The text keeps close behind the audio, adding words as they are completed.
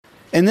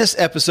In this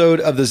episode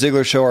of The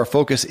Ziglar Show, our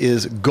focus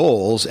is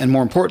goals and,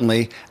 more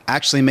importantly,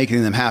 actually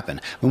making them happen.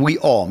 And we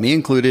all, me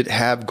included,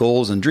 have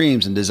goals and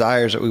dreams and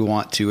desires that we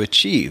want to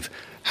achieve.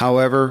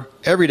 However,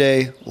 every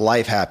day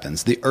life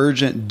happens, the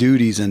urgent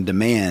duties and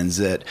demands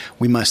that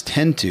we must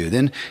tend to,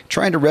 then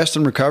trying to rest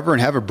and recover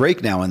and have a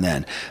break now and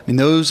then. I mean,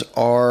 those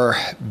are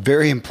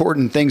very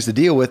important things to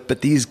deal with,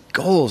 but these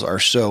goals are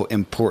so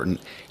important,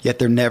 yet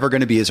they're never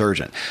going to be as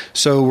urgent.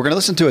 So we're going to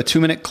listen to a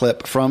 2-minute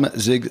clip from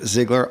Zig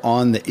Ziglar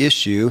on the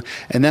issue,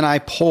 and then I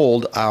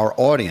polled our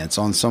audience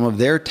on some of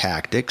their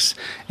tactics,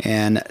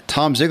 and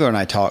Tom Ziglar and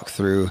I talked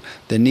through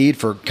the need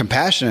for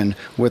compassion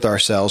with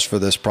ourselves for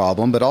this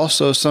problem, but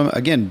also some,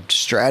 again,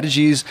 strategies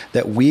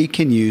that we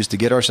can use to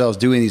get ourselves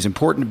doing these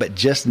important but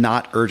just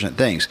not urgent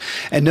things.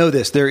 And know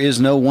this, there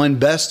is no one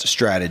best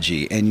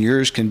strategy, and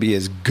yours can be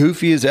as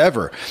goofy as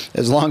ever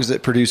as long as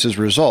it produces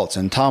results.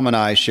 And Tom and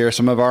I share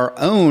some of our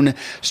own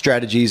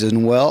strategies as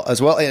well.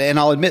 And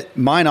I'll admit,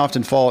 mine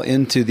often fall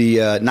into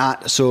the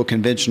not so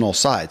conventional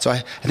side. So I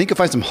think you'll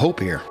find some hope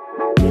here.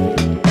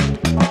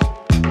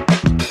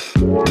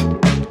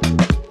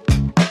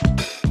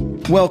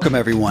 Welcome,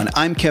 everyone.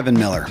 I'm Kevin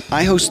Miller.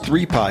 I host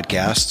 3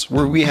 podcasts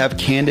where we have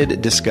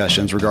candid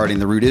discussions regarding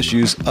the root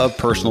issues of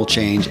personal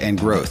change and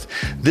growth.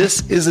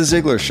 This is The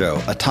Ziglar Show,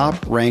 a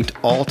top-ranked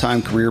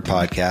all-time career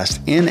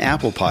podcast in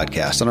Apple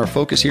Podcasts, and our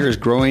focus here is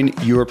growing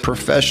your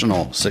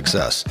professional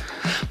success.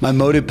 My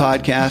Motive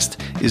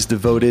podcast is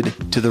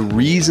devoted to the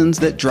reasons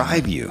that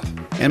drive you.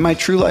 And my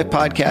True Life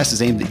podcast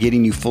is aimed at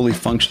getting you fully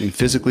functioning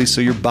physically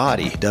so your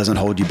body doesn't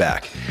hold you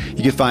back.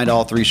 You can find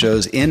all 3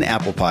 shows in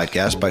Apple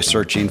Podcasts by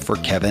searching for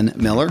Kevin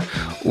Miller,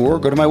 or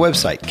go to my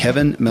website,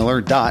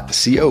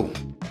 kevinmiller.co.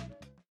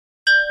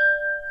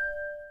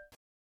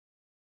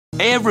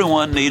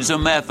 Everyone needs a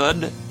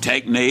method,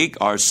 technique,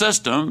 or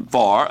system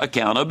for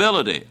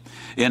accountability.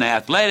 In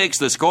athletics,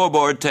 the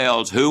scoreboard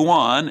tells who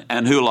won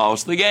and who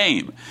lost the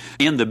game.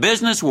 In the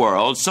business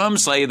world, some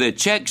say the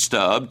check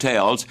stub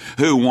tells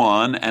who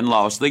won and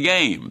lost the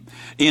game.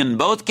 In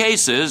both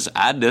cases,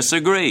 I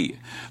disagree.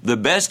 The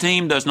best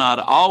team does not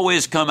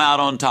always come out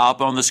on top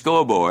on the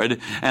scoreboard,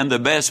 and the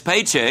best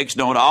paychecks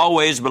don't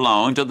always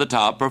belong to the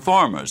top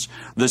performers.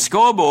 The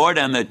scoreboard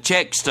and the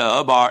check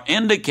stub are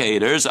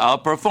indicators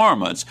of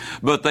performance,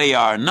 but they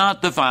are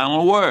not the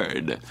final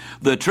word.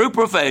 The true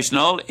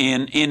professional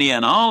in any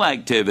and all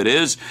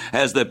activities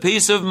has the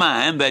peace of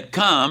mind that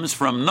comes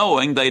from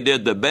knowing they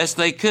did the best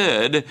they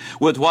could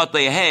with what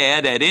they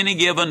had at any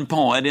given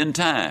point in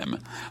time.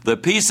 The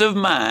peace of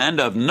mind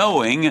of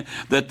knowing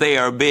that they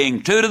are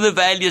being true to the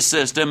value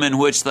system in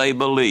which they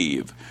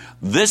believe.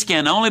 This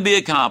can only be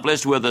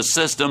accomplished with a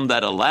system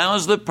that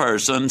allows the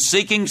person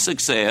seeking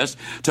success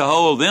to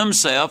hold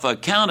themselves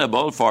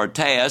accountable for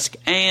tasks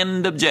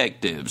and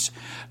objectives.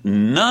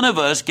 None of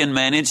us can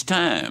manage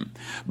time,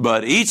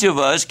 but each of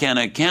us can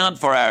account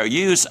for our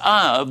use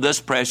of this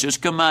precious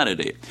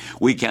commodity.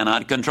 We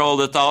cannot control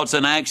the thoughts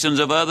and actions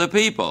of other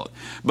people,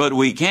 but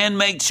we can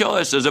make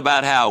choices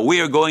about how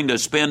we are going to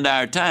spend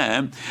our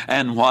time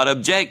and what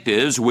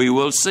objectives we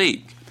will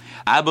seek.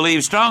 I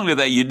believe strongly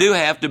that you do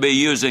have to be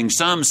using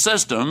some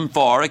system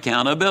for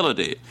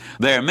accountability.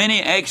 There are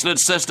many excellent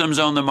systems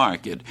on the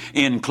market,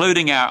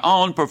 including our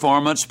own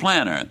performance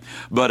planner.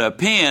 But a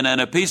pen and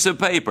a piece of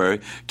paper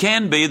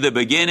can be the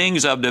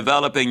beginnings of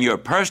developing your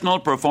personal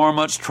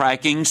performance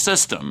tracking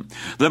system.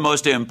 The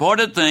most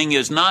important thing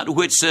is not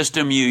which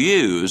system you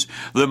use.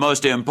 The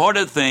most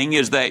important thing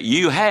is that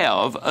you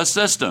have a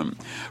system.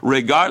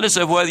 Regardless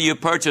of whether you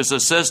purchase a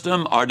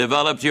system or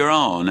develop your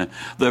own,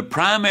 the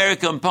primary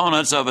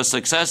components of a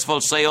successful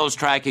sales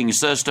tracking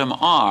system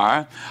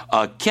are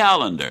a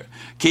calendar.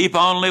 Keep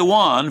only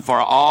one for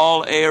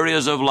all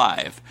areas of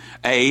life.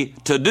 A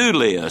to-do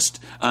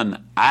list,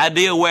 an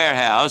idea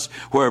warehouse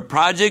where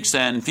projects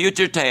and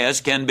future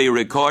tasks can be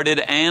recorded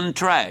and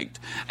tracked,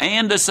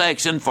 and a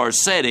section for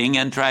setting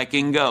and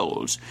tracking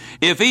goals.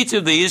 If each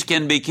of these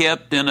can be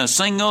kept in a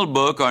single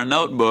book or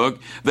notebook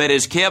that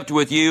is kept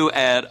with you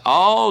at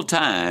all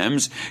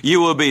times,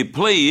 you will be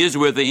pleased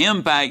with the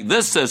impact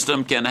this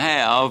system can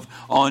have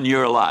on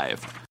your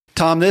life.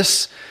 Tom,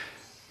 this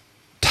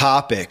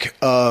topic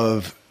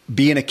of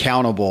being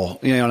accountable,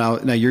 now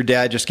your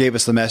dad just gave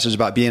us the message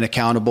about being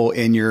accountable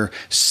in your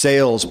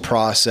sales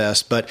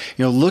process, but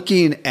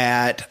looking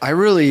at, I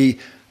really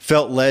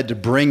felt led to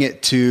bring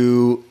it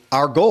to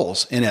our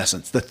goals, in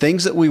essence, the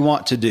things that we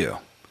want to do.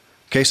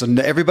 Okay, so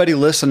everybody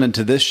listening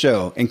to this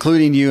show,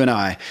 including you and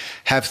I,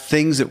 have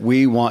things that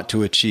we want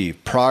to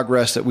achieve,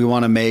 progress that we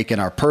want to make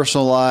in our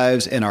personal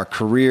lives, in our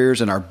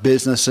careers, in our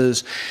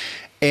businesses.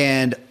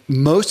 And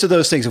most of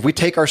those things, if we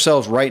take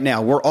ourselves right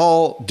now, we're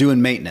all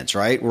doing maintenance,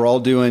 right? We're all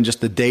doing just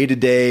the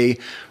day-to-day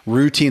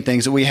routine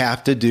things that we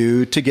have to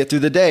do to get through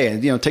the day.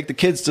 And, take the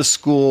kids to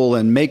school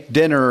and make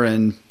dinner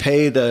and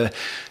pay the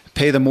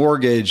pay the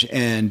mortgage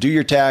and do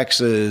your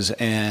taxes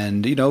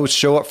and,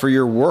 show up for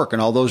your work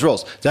and all those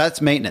roles.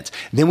 That's maintenance.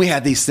 Then we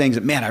have these things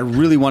that, man, I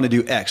really want to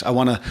do X. I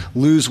want to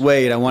lose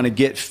weight. I want to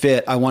get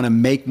fit. I want to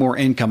make more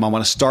income. I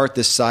want to start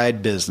this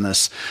side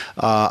business.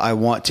 I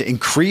want to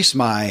increase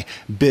my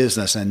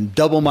business and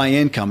double my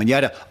income. And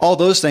yet all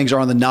those things are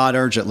on the not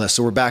urgent list.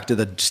 So we're back to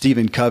the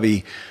Stephen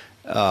Covey,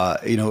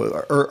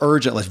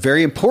 urgent list.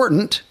 Very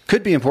important,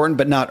 could be important,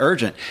 but not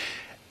urgent.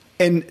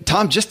 And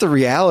Tom, just the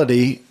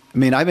reality, I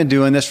mean, I've been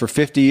doing this for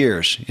 50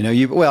 years.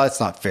 Well, it's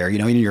not fair,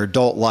 in your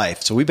adult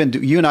life. So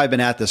you and I have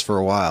been at this for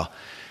a while.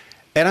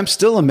 And I'm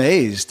still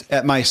amazed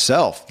at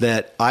myself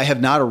that I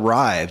have not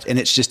arrived, and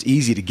it's just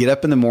easy to get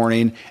up in the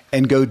morning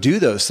and go do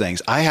those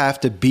things. I have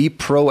to be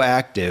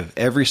proactive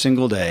every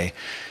single day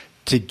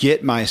to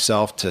get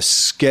myself to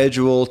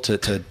schedule,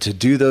 to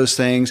do those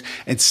things.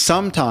 And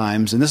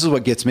sometimes, and this is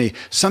what gets me,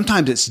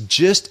 sometimes it's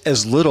just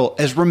as little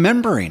as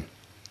remembering.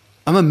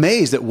 I'm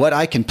amazed at what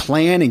I can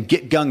plan and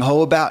get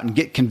gung-ho about and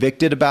get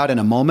convicted about in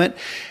a moment.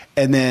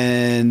 And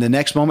then the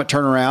next moment,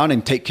 turn around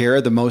and take care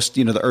of the most,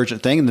 the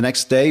urgent thing. And the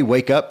next day,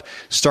 wake up,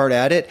 start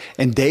at it.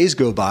 And days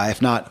go by,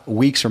 if not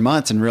weeks or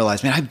months, and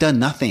realize, man, I've done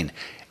nothing.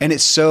 And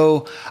it's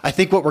so, I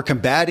think what we're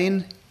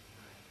combating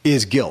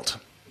is guilt.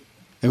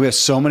 And we have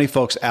so many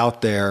folks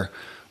out there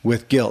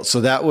with guilt.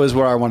 So that was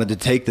where I wanted to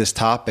take this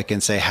topic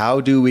and say, how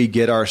do we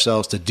get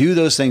ourselves to do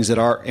those things that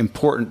are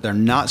important? They're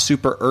not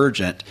super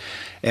urgent.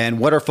 And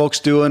what are folks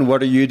doing?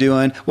 What are you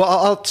doing? Well,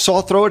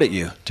 I'll throw it at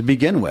you to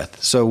begin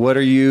with. So what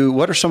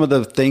are some of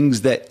the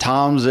things that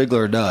Tom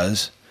Ziglar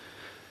does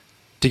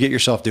to get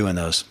yourself doing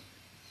those?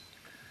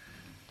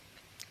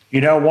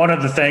 One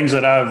of the things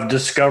that I've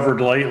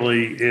discovered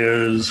lately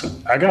is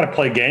I got to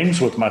play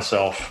games with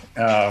myself.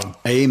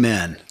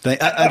 Amen.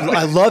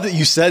 I love that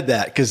you said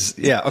that because,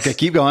 okay,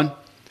 keep going.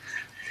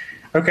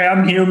 Okay,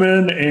 I'm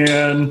human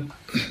and,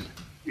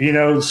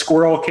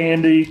 squirrel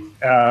candy,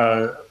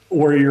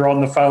 or you're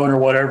on the phone or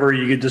whatever,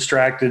 you get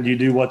distracted, you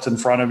do what's in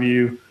front of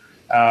you,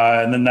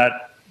 and then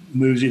that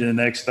moves you to the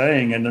next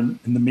thing. And then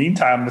in the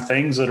meantime, the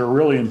things that are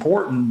really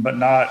important but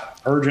not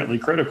urgently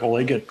critical,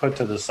 they get put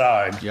to the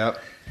side. Yep.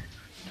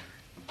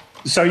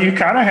 So you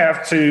kind of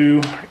have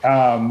to,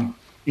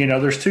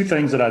 there's two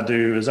things that I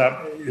do is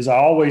I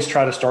always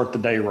try to start the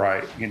day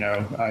right.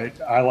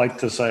 I like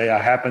to say I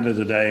happen to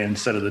the day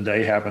instead of the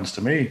day happens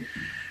to me.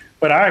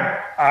 But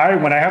I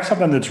when I have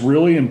something that's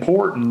really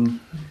important,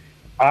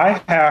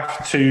 I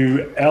have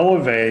to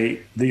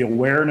elevate the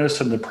awareness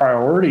and the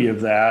priority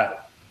of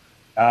that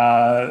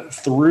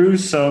through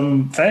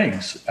some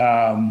things.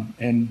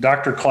 And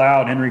Dr.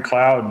 Cloud, Henry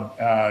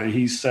Cloud,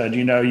 he said,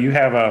 you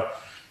have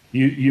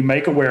you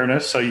make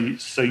awareness. So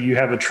you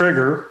have a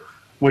trigger,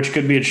 which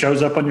could be, it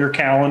shows up on your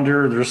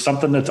calendar. There's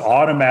something that's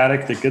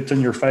automatic that gets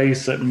in your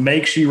face that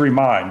makes you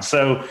remind.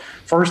 So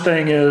first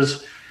thing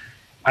is,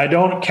 I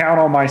don't count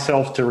on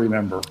myself to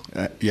remember.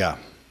 Yeah.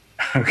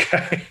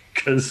 Okay.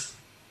 Because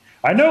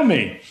I know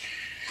me.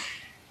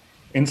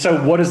 And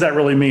so what does that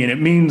really mean? It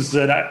means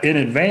that in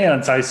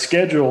advance, I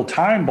schedule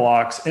time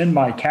blocks in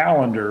my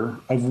calendar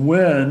of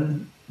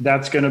when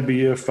that's going to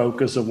be a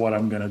focus of what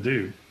I'm going to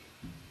do.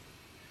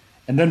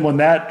 And then when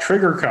that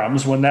trigger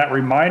comes, when that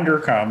reminder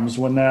comes,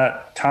 when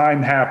that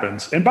time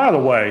happens, and by the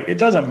way, it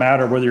doesn't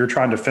matter whether you're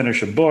trying to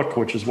finish a book,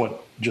 which is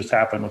what just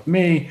happened with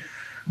me,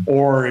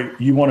 or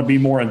you want to be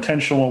more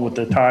intentional with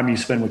the time you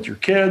spend with your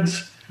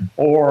kids,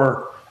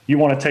 or you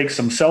want to take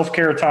some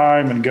self-care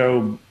time and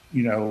go,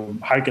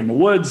 hike in the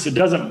woods. It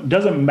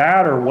doesn't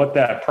matter what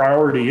that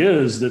priority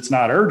is that's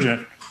not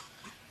urgent.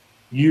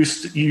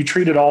 You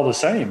treat it all the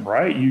same,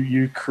 right?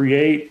 You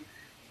create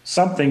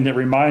something that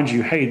reminds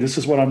you, hey, this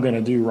is what I'm going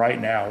to do right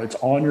now. It's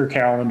on your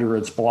calendar.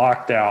 It's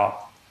blocked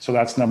out. So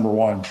that's number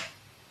one.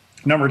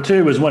 Number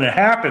two is when it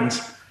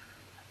happens,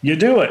 you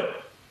do it,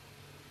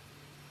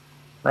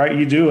 right?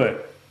 You do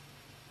it.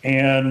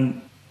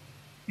 And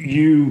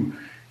you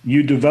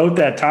devote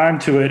that time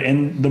to it.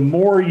 And the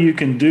more you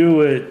can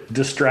do it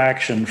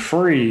distraction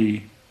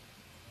free,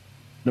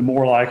 the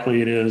more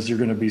likely it is you're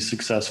going to be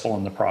successful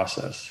in the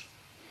process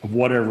of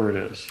whatever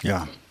it is.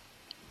 Yeah.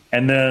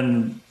 And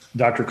then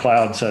Dr.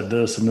 Cloud said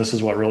this, and this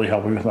is what really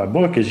helped me with my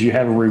book, is you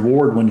have a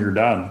reward when you're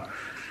done.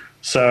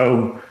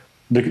 So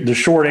the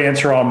short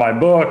answer on my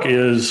book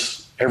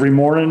is every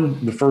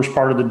morning, the first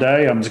part of the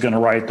day, I was going to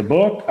write the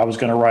book. I was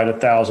going to write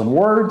 1,000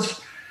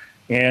 words.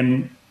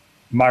 And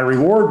my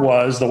reward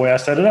was, the way I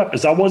set it up,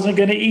 is I wasn't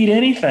going to eat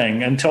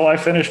anything until I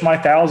finished my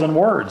 1,000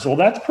 words. Well,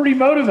 that's pretty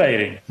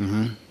motivating,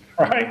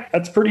 right?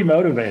 That's pretty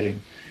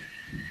motivating.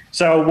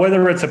 So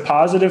whether it's a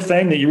positive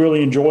thing that you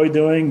really enjoy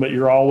doing, but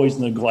you're always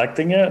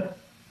neglecting it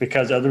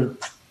because other,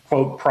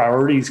 quote,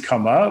 priorities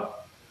come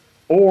up,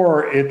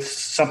 or it's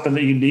something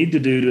that you need to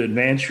do to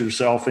advance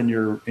yourself in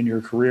your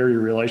career, your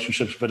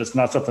relationships, but it's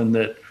not something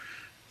that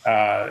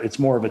it's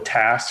more of a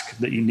task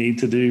that you need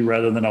to do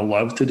rather than a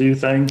love to do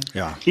thing.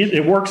 Yeah.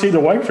 It works either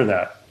way for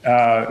that.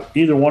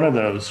 Either one of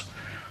those.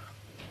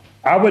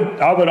 I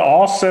would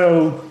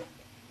also,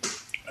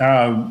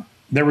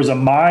 there was a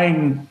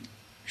mindset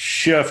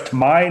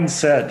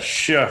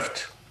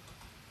shift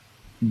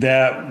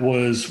that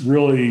was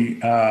really,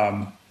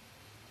 kind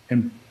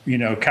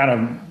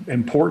of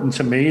important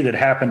to me that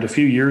happened a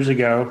few years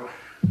ago.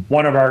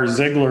 One of our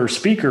Ziglar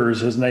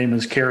speakers, his name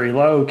is Kerry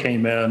Lowe,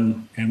 came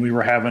in, and we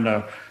were having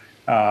a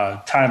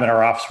time at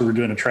our office. We were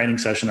doing a training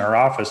session in our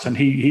office, and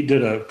he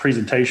did a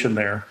presentation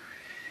there.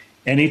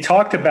 And he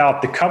talked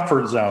about the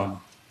comfort zone.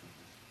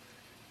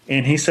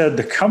 And he said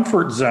the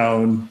comfort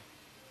zone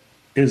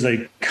is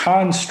a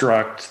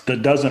construct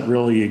that doesn't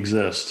really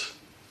exist.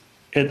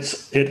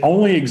 It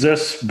only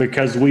exists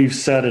because we've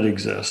said it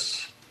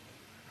exists.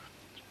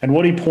 And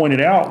what he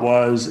pointed out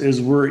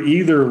is we're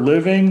either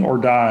living or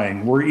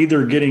dying. We're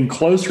either getting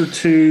closer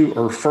to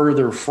or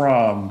further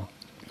from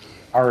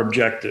our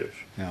objective.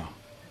 Yeah.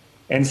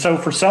 And so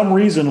for some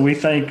reason, we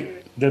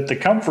think that the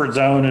comfort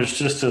zone is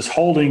just this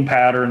holding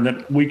pattern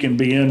that we can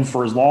be in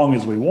for as long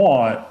as we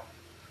want.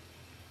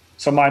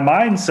 So my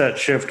mindset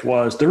shift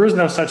was there is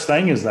no such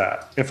thing as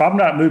that. If I'm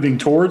not moving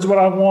towards what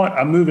I want,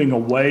 I'm moving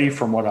away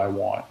from what I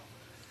want.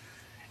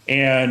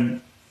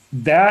 And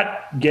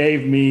that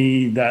gave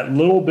me that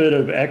little bit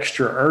of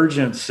extra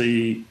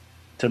urgency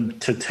to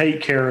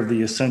take care of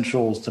the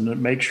essentials, to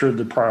make sure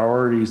the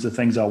priorities, the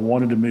things I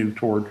wanted to move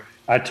toward,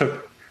 I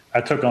took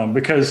on.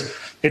 Because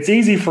it's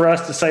easy for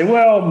us to say,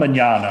 well,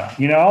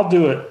 mañana, I'll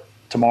do it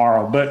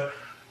tomorrow. But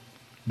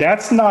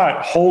that's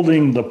not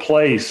holding the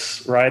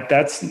place, right?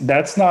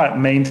 That's not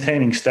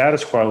maintaining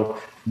status quo.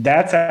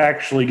 That's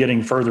actually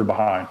getting further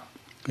behind.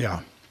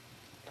 Yeah.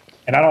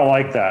 And I don't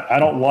like that. I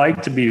don't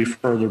like to be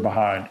further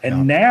behind.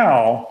 And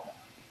now,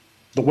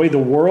 the way the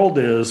world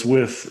is,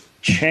 with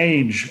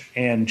change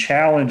and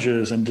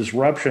challenges and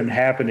disruption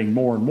happening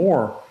more and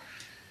more,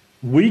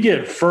 we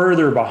get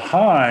further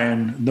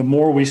behind the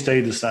more we stay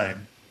the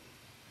same.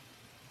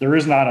 There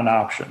is not an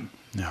option.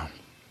 No.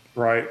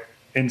 Right?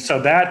 And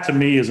so that, to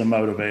me, is a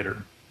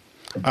motivator.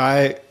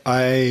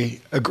 I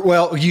agree.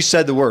 Well, you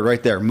said the word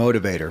right there,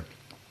 motivator.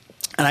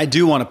 And I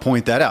do want to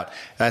point that out.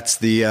 That's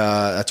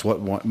what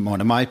one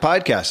of my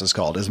podcasts is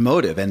called, is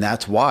motive. And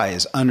that's why,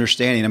 is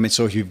understanding. I mean,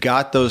 so if you've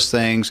got those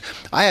things,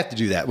 I have to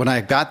do that. When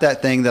I got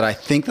that thing that I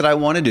think that I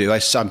want to do,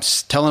 I'm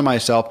telling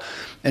myself,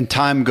 and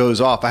time goes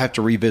off, I have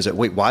to revisit,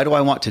 wait, why do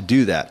I want to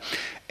do that?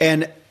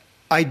 And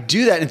I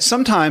do that. And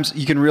sometimes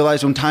you can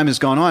realize when time has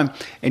gone on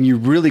and you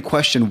really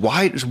question,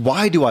 why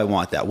do I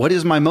want that? What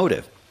is my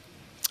motive?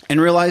 And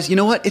realize, you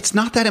know what? It's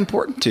not that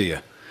important to you.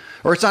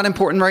 Or it's not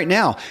important right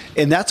now.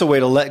 And that's a way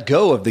to let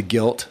go of the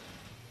guilt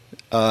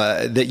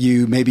that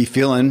you may be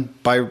feeling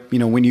by,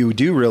 when you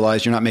do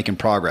realize you're not making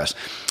progress.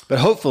 But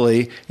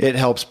hopefully it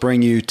helps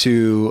bring you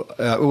to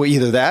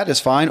either that is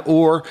fine,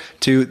 or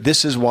to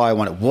this is why I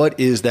want it. What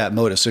is that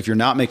motive? So if you're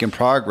not making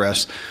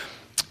progress,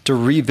 to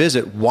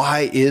revisit,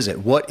 why is it?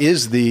 What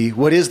is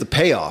the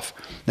payoff?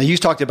 Now, you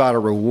talked about a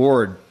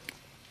reward.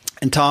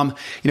 And Tom,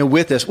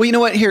 with this, well, you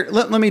know what? Here,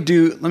 let me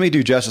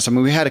do justice. I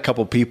mean, we had a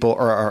couple people,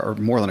 or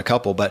more than a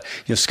couple, but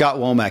Scott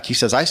Womack, he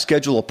says, I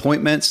schedule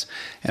appointments,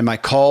 and my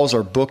calls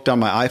are booked on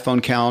my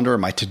iPhone calendar.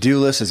 And my to-do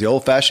list is the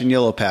old-fashioned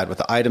yellow pad with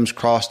the items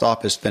crossed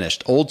off as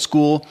finished. Old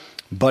school,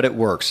 but it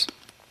works.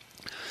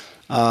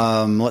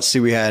 Let's see.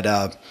 We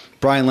had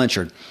Brian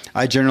Lynchard.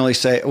 I generally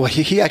say, well,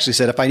 he actually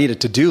said, if I need a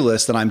to-do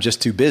list, then I'm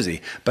just too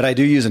busy. But I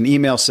do use an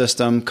email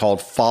system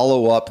called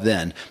Follow Up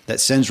Then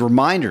that sends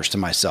reminders to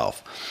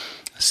myself.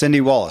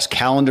 Cindy Wallace,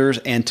 calendars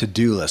and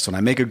to-do lists. When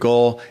I make a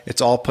goal, it's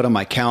all put on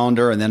my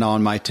calendar and then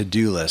on my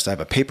to-do list. I have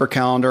a paper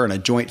calendar and a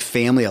joint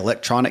family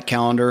electronic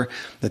calendar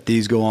that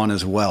these go on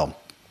as well.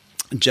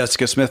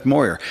 Jessica Smith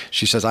Moyer,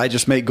 she says, I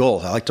just make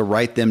goals. I like to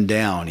write them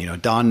down.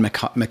 Don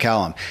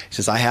McCallum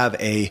says, I have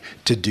a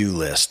to-do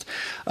list.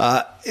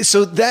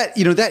 So that,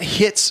 that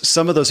hits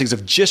some of those things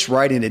of just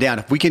writing it down.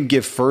 If we can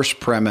give first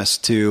premise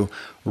to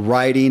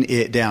writing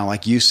it down,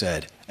 like you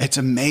said, it's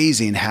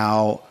amazing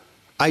how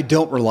I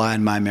don't rely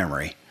on my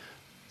memory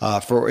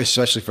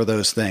especially for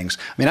those things.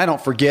 I mean, I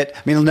don't forget.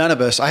 I mean, none of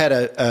us. I had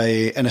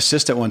an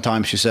assistant one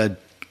time. She said,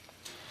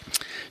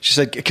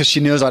 because she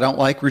knows I don't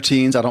like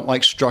routines, I don't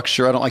like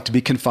structure, I don't like to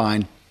be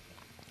confined.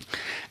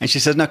 And she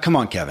said, "No, come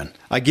on, Kevin.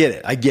 I get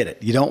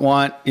it. You don't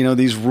want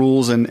these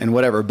rules and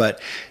whatever.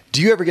 But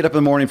do you ever get up in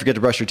the morning and forget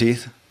to brush your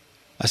teeth?"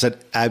 I said,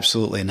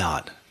 "Absolutely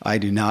not. I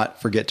do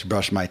not forget to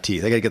brush my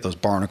teeth. I got to get those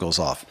barnacles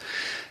off."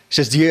 She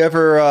says, "Do you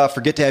ever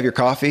forget to have your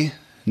coffee?"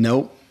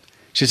 "Nope."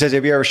 She says,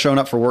 "Have you ever shown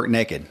up for work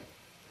naked?"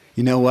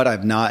 You know what?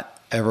 I've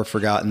not ever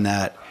forgotten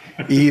that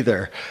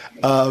either.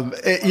 I've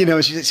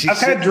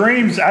had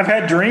dreams. I've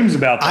had dreams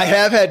about that. I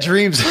have had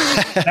dreams.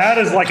 That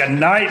is like a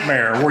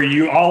nightmare where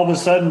you all of a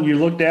sudden you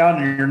look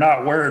down and you're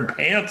not wearing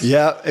pants.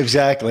 Yeah,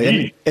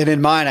 exactly. And in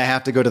mine, I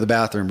have to go to the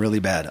bathroom really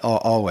bad,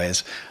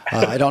 always.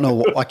 I don't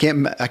know. I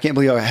can't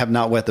believe I have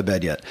not wet the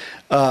bed yet.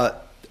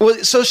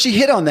 So she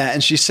hit on that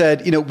and she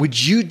said,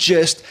 would you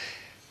just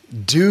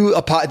do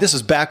this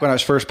is back when I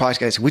was first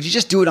podcasting. Would you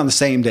just do it on the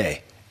same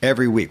day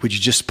every week? Would you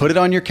just put it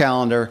on your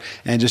calendar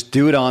and just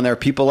do it on there?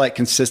 People like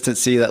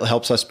consistency. That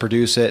helps us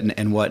produce it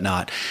and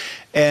whatnot.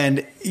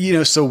 And,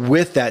 so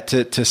with that,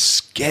 to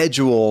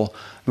schedule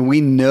And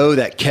we know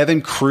that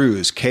Kevin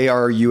Kruse,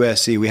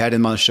 Kruse, we had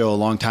him on the show a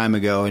long time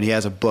ago, and he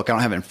has a book. I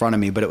don't have it in front of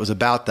me, but it was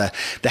about the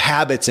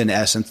habits, in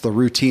essence, the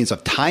routines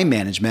of time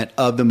management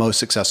of the most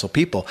successful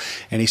people.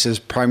 And he says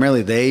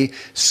primarily they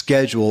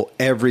schedule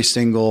every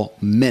single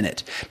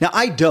minute. Now,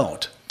 I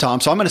don't,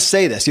 Tom, so I'm going to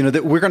say this,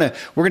 that we're going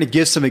to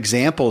give some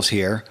examples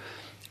here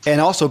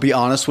and also be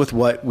honest with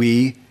what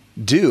we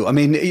do. I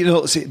mean,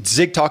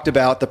 Zig talked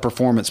about the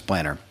performance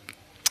planner.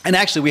 And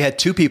actually, we had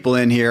two people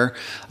in here.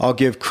 I'll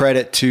give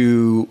credit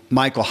to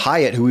Michael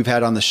Hyatt, who we've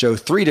had on the show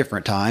 3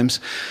 different times.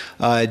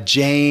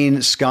 Jane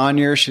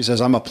Sconier, she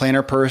says, I'm a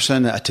planner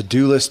person, a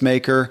to-do list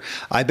maker.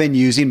 I've been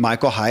using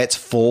Michael Hyatt's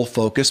Full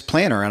Focus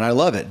Planner, and I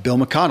love it. Bill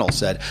McConnell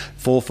said,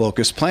 Full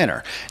Focus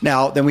Planner.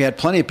 Now, then we had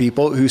plenty of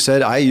people who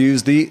said, I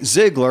use the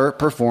Ziglar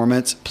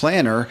Performance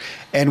Planner.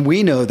 And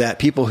we know that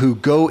people who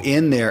go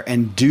in there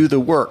and do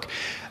the work.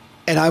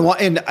 And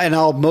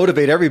I'll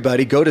motivate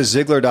everybody, go to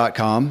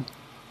Ziglar.com.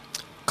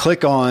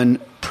 Click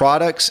on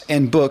products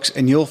and books,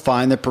 and you'll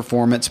find the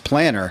Performance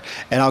Planner.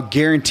 And I'll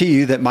guarantee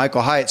you that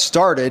Michael Hyatt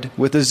started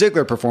with the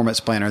Ziglar Performance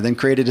Planner, then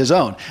created his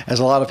own, as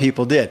a lot of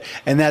people did.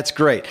 And that's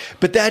great.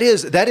 But that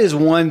is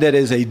one that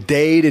is a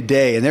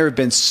day-to-day. And there have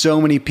been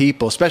so many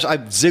people, especially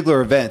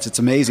Ziglar events. It's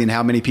amazing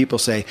how many people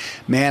say,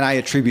 man, I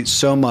attribute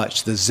so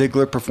much to the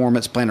Ziglar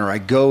Performance Planner. I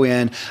go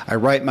in, I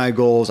write my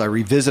goals, I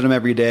revisit them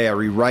every day, I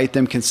rewrite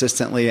them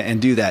consistently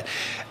and do that.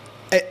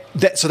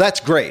 So that's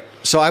great.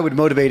 So I would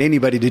motivate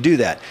anybody to do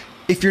that.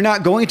 If you're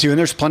not going to, and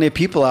there's plenty of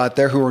people out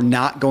there who are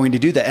not going to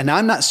do that, and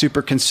I'm not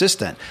super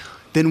consistent,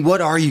 then what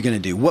are you going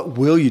to do? What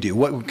will you do?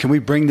 What can we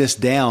bring this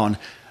down?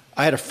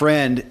 I had a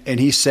friend, and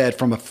he said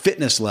from a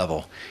fitness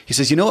level, he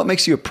says, you know what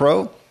makes you a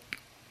pro?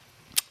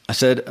 I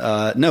said,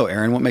 no,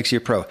 Aaron, what makes you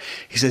a pro?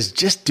 He says,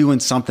 just doing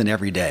something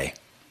every day.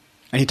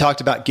 And he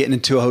talked about getting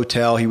into a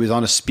hotel. He was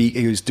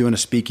doing a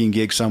speaking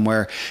gig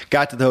somewhere.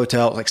 Got to the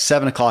hotel, it was like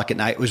 7 o'clock at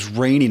night. It was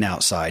raining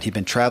outside. He'd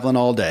been traveling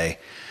all day.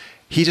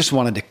 He just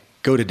wanted to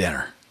go to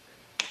dinner.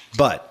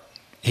 But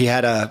he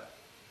had a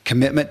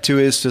commitment to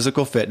his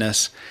physical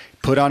fitness,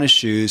 put on his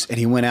shoes, and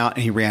he went out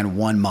and he ran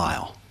 1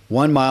 mile.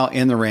 1 mile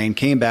in the rain,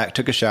 came back,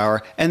 took a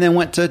shower, and then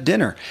went to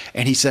dinner.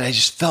 And he said, I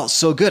just felt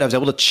so good. I was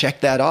able to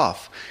check that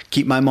off,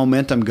 keep my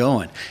momentum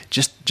going.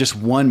 Just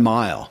 1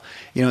 mile.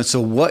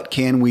 So what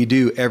can we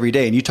do every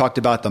day? And you talked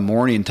about the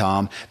morning,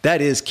 Tom.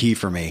 That is key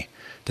for me,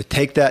 to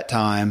take that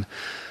time,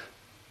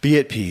 be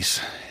at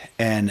peace,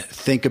 and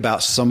think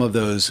about some of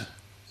those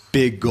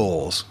big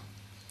goals.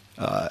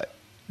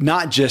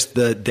 Not just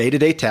the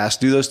day-to-day tasks,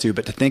 do those too,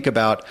 but to think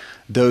about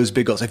those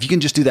big goals. If you can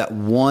just do that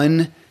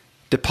one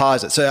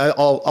deposit. So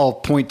I'll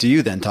point to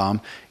you then,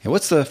 Tom.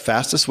 What's the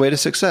fastest way to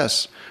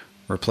success?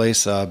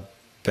 Replace a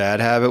bad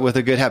habit with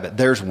a good habit.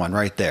 There's one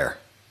right there.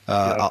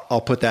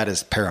 I'll put that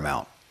as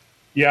paramount.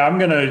 Yeah, I'm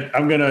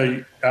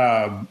gonna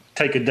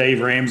take a Dave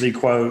Ramsey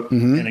quote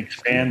and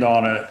expand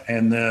on it,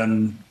 and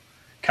then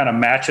kind of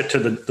match it to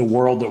the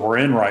world that we're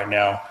in right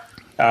now.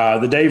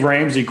 The Dave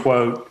Ramsey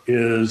quote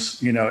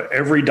is,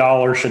 every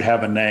dollar should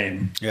have a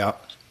name. Yeah.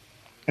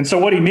 And so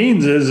what he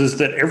means is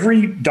that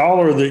every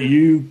dollar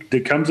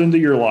that comes into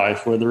your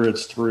life, whether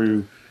it's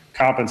through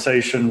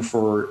compensation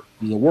for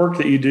the work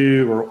that you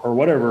do or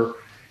whatever,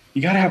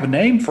 you got to have a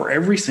name for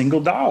every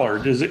single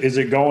dollar. Is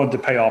it going to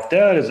pay off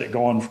debt? Is it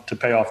going to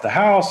pay off the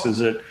house?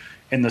 Is it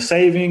in the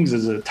savings?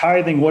 Is it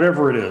tithing?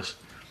 Whatever it is.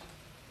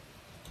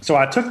 So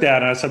I took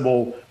that and I said,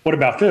 well, what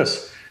about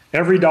this?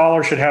 Every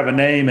dollar should have a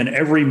name and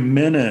every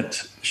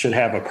minute should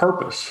have a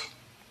purpose.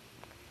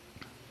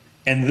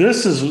 And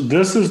this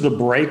is the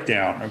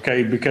breakdown,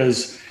 okay?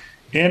 Because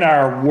in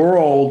our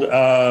world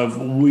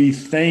we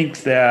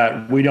think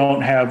that we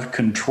don't have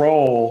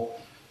control,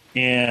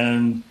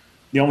 and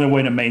the only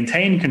way to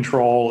maintain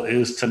control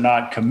is to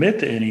not commit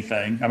to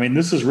anything. I mean,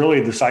 this is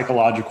really the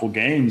psychological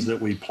games that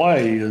we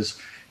play is,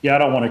 I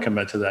don't want to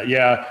commit to that.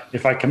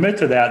 If I commit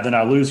to that, then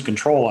I lose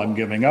control. I'm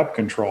giving up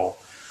control.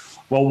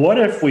 Well, what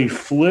if we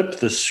flip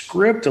the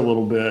script a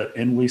little bit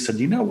and we said,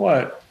 you know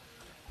what?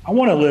 I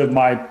want to live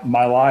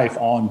my life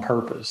on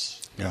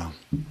purpose. Yeah.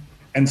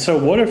 And so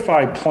what if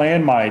I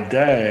plan my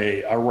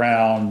day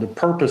around the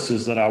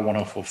purposes that I want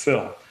to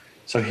fulfill?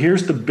 So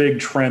here's the big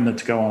trend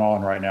that's going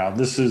on right now.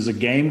 This is a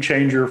game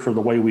changer for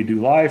the way we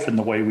do life and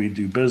the way we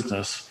do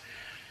business.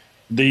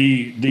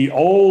 The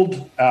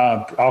old,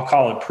 I'll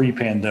call it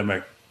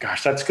pre-pandemic.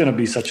 Gosh, that's going to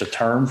be such a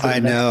term. I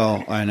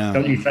know.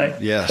 Don't you think?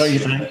 Yes. Don't you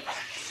think?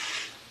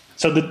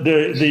 So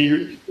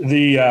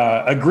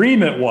the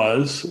agreement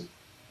was,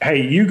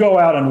 hey, you go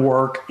out and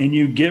work and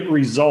you get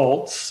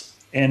results,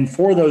 and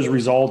for those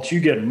results you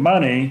get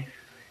money,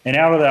 and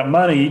out of that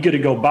money you get to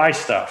go buy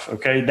stuff.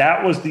 Okay,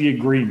 that was the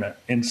agreement.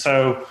 And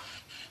so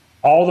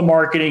all the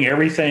marketing,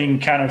 everything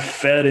kind of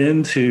fed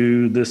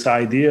into this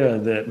idea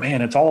that,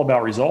 man, it's all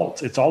about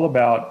results. It's all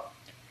about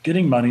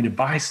getting money to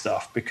buy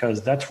stuff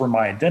because that's where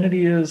my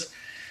identity is.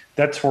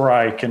 That's where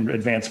I can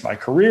advance my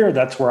career.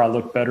 That's where I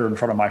look better in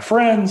front of my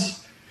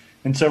friends.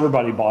 And so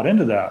everybody bought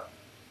into that.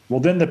 Well,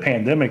 then the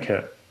pandemic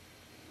hit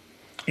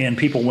and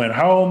people went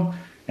home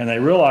and they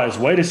realized,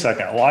 wait a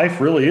second, life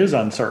really is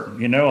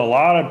uncertain. A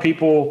lot of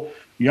people,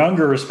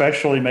 younger,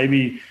 especially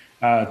maybe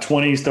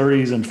 20s,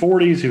 30s, and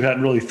 40s, who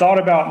hadn't really thought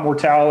about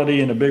mortality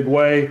in a big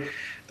way.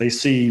 They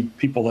see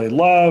people they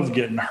love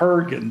getting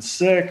hurt, getting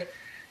sick,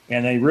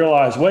 and they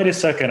realize, wait a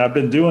second, I've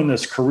been doing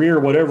this career,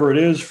 whatever it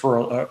is,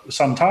 for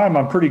some time.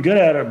 I'm pretty good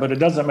at it, but it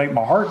doesn't make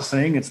my heart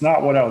sing. It's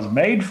not what I was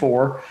made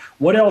for.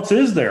 What else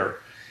is there?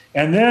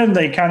 And then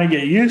they kind of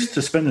get used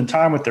to spending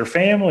time with their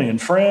family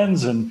and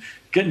friends and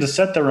getting to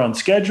set their own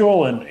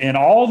schedule, and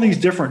all these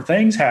different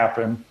things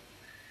happen.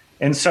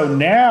 And so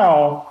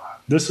now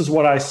this is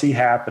what I see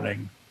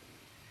happening.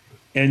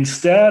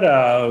 Instead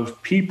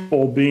of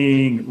people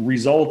being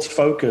results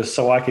focused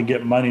so I could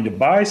get money to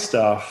buy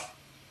stuff,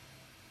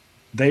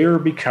 they are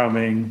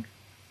becoming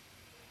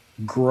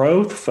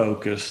growth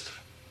focused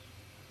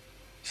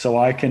so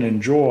I can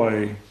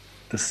enjoy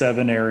the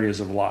 7 areas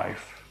of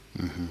life.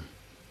 Mm-hmm.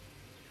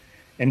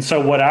 And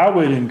so what I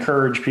would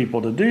encourage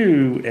people to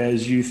do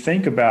as you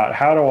think about,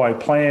 how do I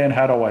plan,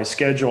 how do I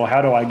schedule,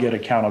 how do I get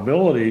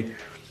accountability?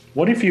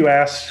 What if you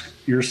ask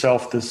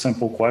yourself this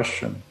simple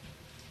question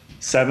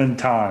 7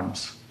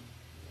 times?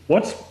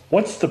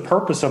 What's the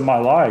purpose of my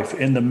life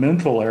in the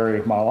mental area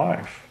of my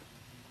life?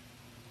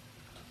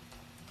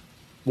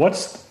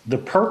 What's the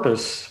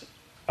purpose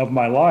of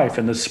my life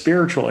in the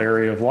spiritual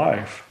area of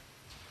life?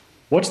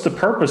 What's the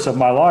purpose of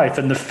my life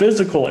in the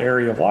physical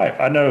area of life?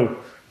 I know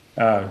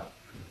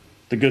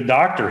the good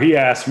doctor, he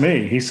asked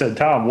me, he said,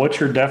 Tom, what's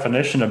your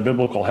definition of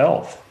biblical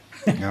health?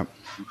 Yep.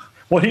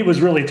 What he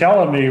was really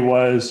telling me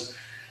was,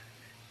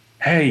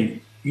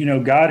 hey,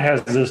 God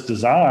has this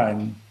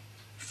design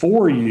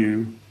for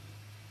you,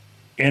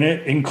 and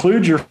it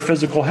includes your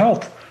physical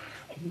health.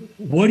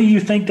 What do you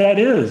think that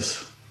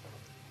is?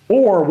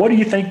 Or what do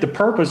you think the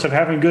purpose of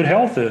having good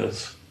health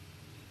is?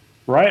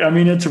 Right? I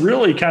mean, it's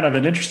really kind of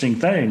an interesting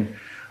thing.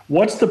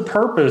 What's the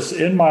purpose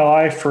in my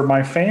life for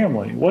my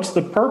family? What's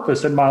the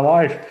purpose in my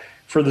life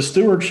for the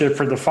stewardship,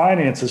 for the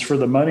finances, for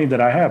the money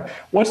that I have?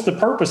 What's the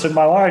purpose in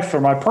my life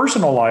for my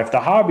personal life,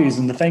 the hobbies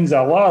and the things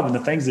I love and the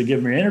things that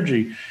give me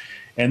energy?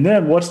 And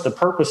then what's the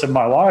purpose in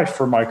my life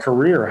for my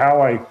career,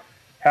 how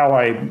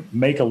I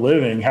make a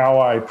living,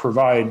 how I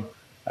provide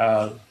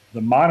the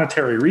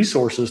monetary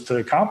resources to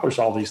accomplish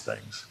all these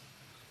things?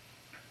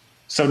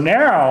 So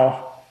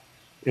now,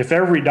 if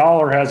every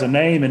dollar has a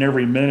name and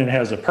every minute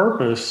has a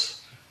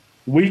purpose,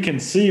 we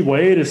can see,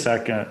 wait a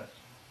second,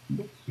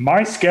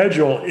 my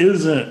schedule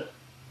isn't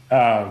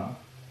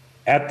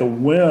at the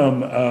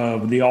whim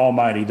of the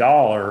almighty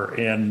dollar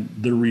and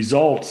the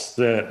results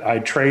that I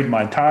trade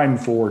my time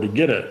for to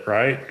get it,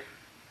 right?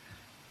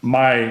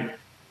 My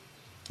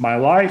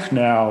life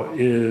now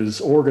is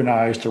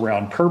organized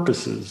around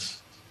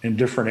purposes in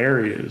different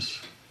areas.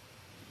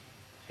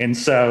 And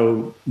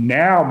so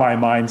now my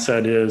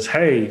mindset is,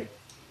 hey,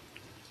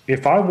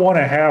 if I want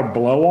to have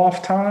blow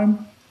off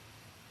time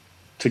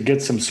to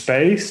get some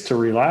space to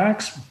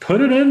relax, put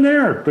it in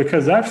there,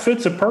 because that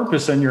fits a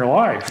purpose in your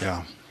life.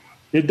 Yeah.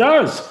 It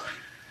does.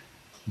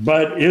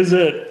 But is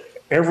it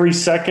every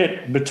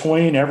second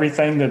between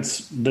everything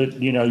that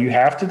you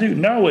have to do?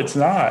 No, it's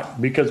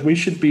not, because we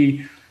should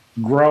be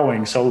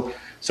growing. So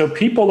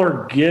people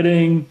are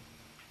getting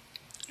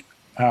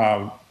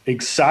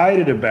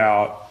excited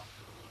about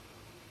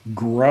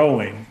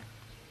growing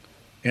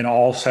in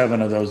all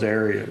 7 of those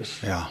areas.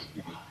 Yeah.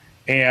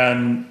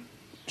 And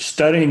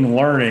studying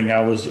learning,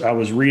 I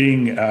was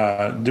reading,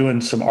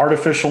 doing some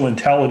artificial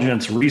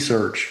intelligence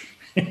research.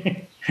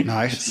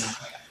 Nice.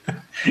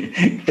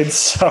 And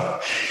so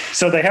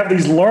they have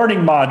these learning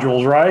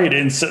modules, right?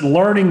 And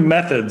learning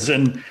methods.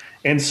 And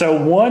so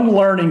one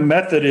learning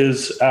method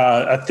is,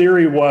 a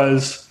theory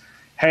was,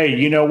 hey,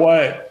 you know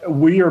what?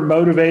 We are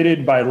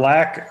motivated by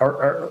lack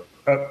or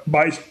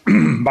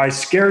by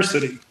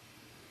scarcity.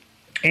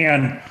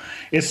 And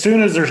as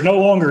soon as there's no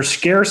longer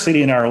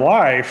scarcity in our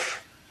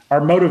life,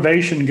 our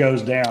motivation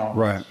goes down.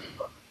 Right.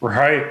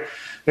 Right.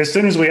 As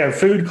soon as we have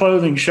food,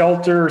 clothing,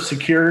 shelter,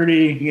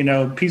 security,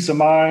 peace of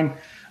mind,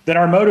 then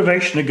our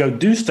motivation to go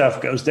do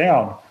stuff goes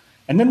down.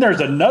 And then there's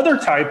another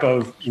type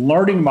of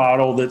learning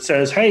model that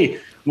says, hey,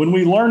 when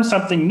we learn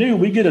something new,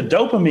 we get a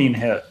dopamine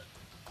hit,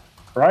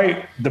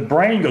 right? The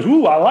brain goes,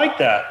 ooh, I like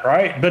that,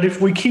 right? But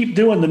if we keep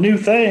doing the new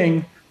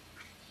thing,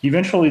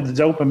 eventually the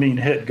dopamine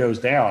hit goes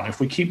down. If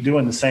we keep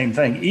doing the same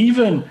thing,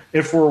 even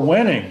if we're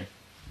winning,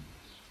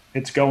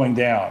 it's going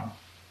down.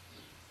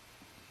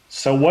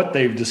 So what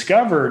they've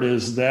discovered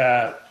is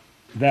that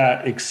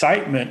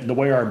excitement, the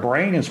way our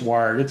brain is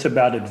wired, it's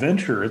about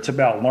adventure. It's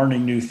about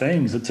learning new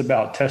things. It's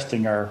about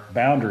testing our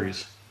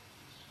boundaries.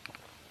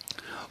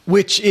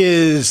 Which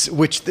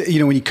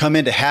when you come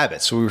into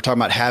habits, so we were talking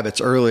about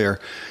habits earlier,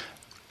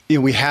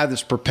 we have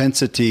this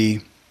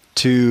propensity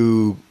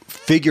to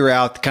figure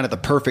out kind of the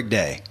perfect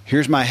day.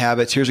 Here's my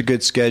habits. Here's a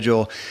good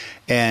schedule,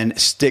 and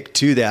stick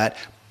to that.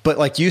 But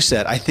like you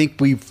said, I think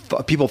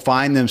people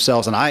find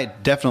themselves, and I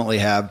definitely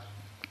have,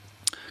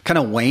 kind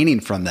of waning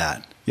from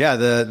that. Yeah,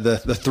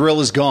 the thrill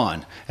is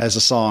gone, as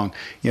the song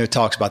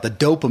talks about. The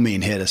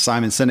dopamine hit, as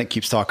Simon Sinek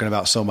keeps talking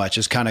about so much,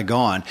 is kind of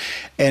gone.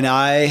 And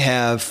I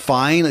have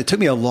it took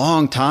me a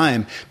long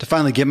time to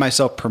finally give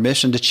myself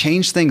permission to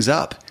change things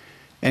up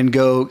and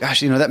go,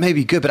 gosh, that may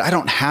be good, but I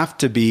don't have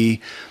to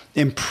be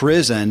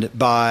imprisoned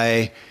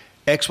by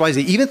XYZ.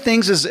 Even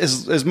things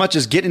as much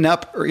as getting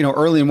up,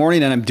 early in the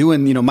morning and I'm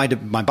doing,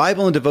 my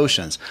Bible and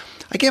devotions.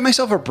 I gave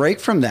myself a break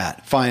from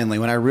that finally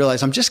when I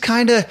realized I'm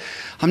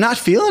not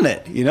feeling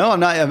it.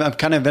 I'm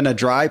kind of in a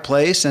dry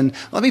place, and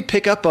let me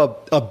pick up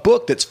a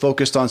book that's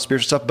focused on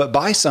spiritual stuff, but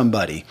by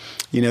somebody,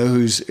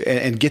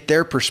 and get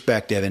their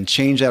perspective and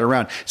change that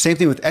around. Same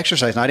thing with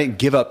exercise. And I didn't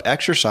give up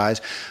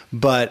exercise,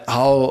 but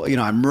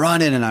I'm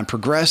running and I'm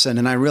progressing,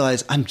 and I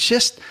realize I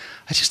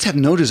just have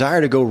no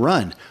desire to go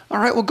run. All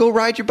right, well, go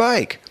ride your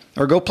bike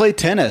or go play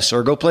tennis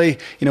or go play,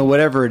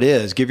 whatever it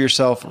is. Give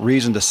yourself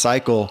reason to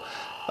cycle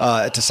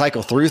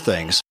through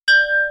things.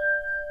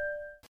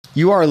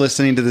 You are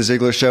listening to The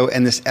Ziglar Show,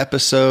 and this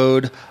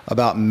episode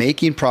about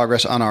making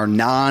progress on our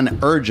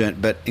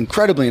non-urgent but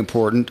incredibly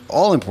important,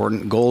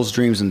 all-important goals,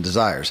 dreams, and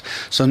desires.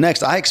 So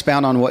next, I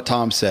expound on what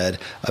Tom said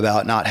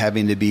about not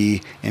having to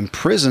be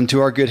imprisoned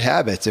to our good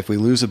habits if we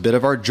lose a bit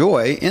of our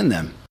joy in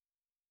them.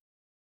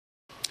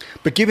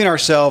 But giving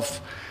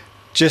ourselves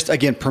just,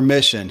 again,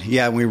 permission.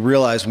 Yeah, we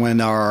realize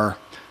when our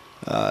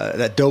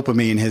that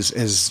dopamine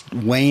has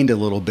waned a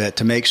little bit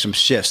to make some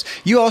shifts.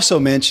 You also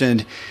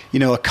mentioned,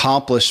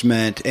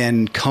 accomplishment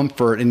and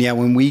comfort. And yeah,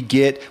 when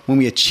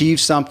we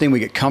achieve something, we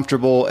get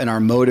comfortable and our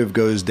motive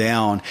goes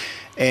down.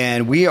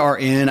 And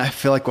I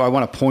feel like I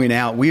want to point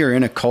out, we are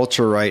in a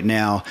culture right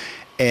now.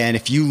 And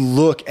if you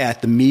look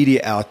at the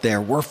media out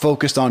there, we're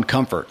focused on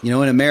comfort. In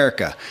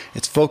America,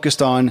 it's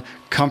focused on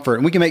comfort,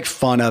 and we can make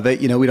fun of it.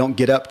 We don't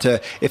get up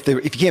to if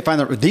you can't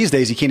find these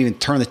days, you can't even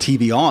turn the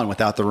TV on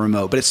without the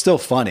remote. But it's still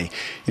funny.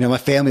 My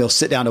family will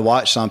sit down to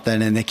watch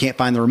something, and they can't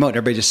find the remote.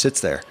 Everybody just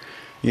sits there.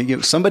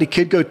 Somebody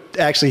could go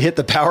actually hit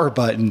the power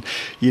button,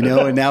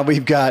 and now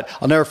we've got,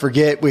 I'll never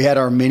forget, we had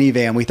our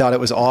minivan. We thought it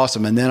was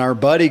awesome. And then our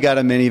buddy got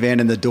a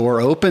minivan and the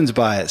door opens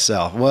by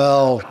itself.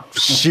 Well,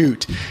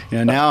 shoot,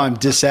 now I'm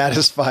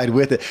dissatisfied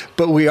with it.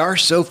 But we are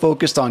so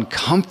focused on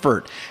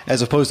comfort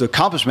as opposed to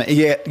accomplishment.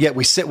 Yet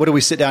what do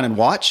we sit down and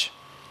watch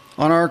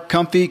on our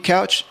comfy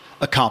couch?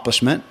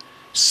 Accomplishment,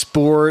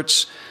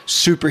 sports,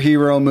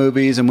 superhero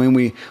movies, and when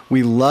we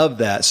love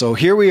that. So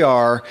here we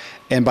are,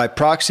 and by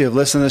proxy of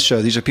listening to the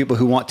show, these are people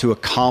who want to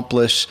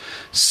accomplish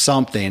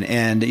something.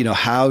 And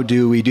how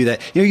do we do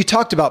that? You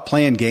talked about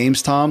playing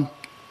games, Tom.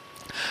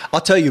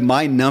 I'll tell you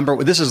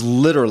this is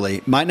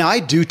literally now I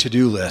do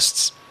to-do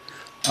lists.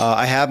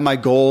 I have my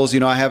goals.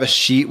 I have a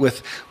sheet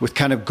with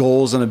kind of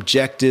goals and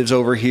objectives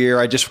over here.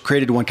 I just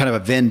created one, kind of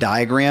a Venn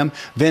diagram.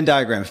 Venn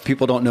diagram. If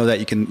people don't know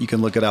that, you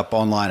can look it up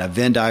online. A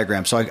Venn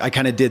diagram. So I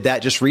kind of did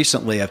that just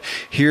recently.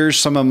 Here's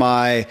some of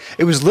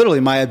it was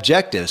literally my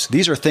objectives.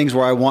 These are things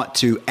where I want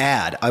to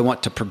add. I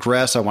want to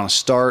progress. I want to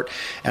start,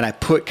 and I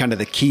put kind of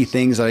the key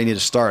things that I need to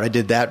start. I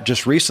did that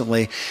just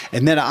recently,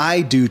 and then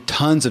I do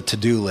tons of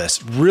to-do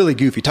lists. Really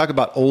goofy. Talk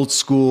about old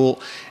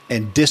school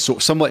and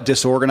somewhat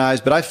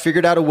disorganized, but I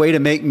figured out a way to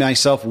make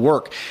myself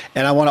work.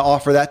 And I want to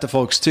offer that to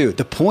folks too.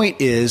 The point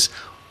is,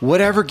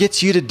 whatever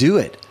gets you to do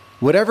it,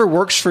 whatever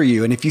works for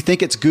you. And if you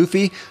think it's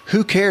goofy,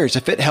 who cares?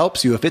 If it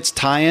helps you, if it's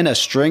tying a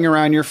string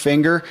around your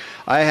finger,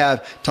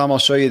 Tom, I'll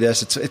show you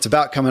this. It's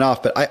about coming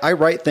off, but I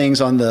write things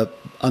on the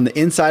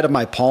inside of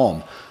my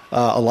palm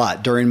a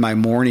lot during my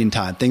morning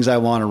time, things I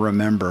want to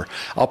remember.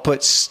 I'll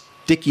put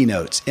sticky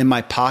notes in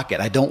my pocket.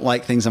 I don't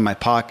like things in my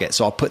pocket,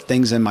 so I'll put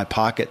things in my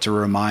pocket to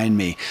remind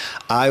me.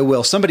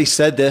 Somebody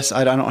said this,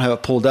 I don't have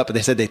it pulled up, but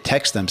they said they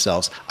text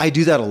themselves. I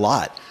do that a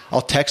lot.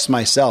 I'll text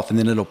myself and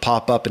then it'll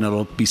pop up and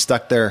it'll be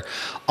stuck there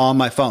on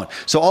my phone.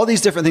 So all these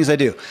different things I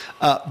do.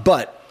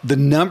 But the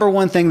number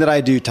one thing that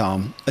I do,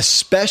 Tom,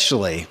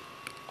 especially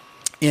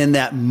in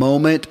that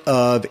moment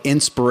of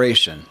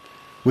inspiration,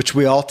 which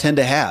we all tend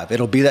to have.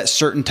 It'll be that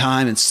certain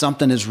time and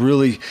something has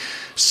really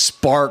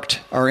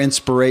sparked our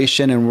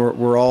inspiration and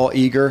we're all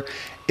eager,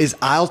 is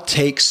I'll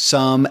take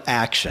some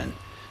action.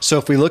 So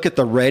if we look at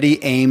the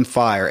ready, aim,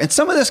 fire, and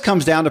some of this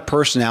comes down to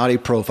personality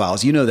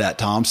profiles. You know that,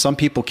 Tom. Some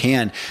people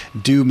can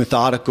do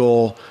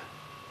methodical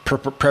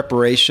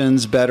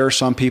preparations better.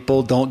 Some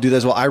people don't do that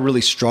as well. I really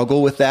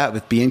struggle with that,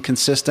 with being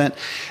consistent.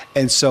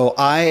 And so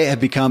I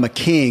have become a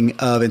king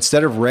of,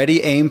 instead of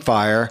ready, aim,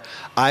 fire,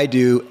 I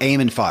do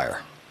aim and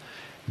fire.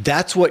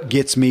 That's what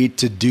gets me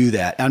to do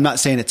that. I'm not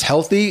saying it's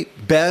healthy,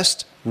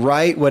 best,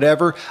 right,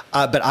 whatever,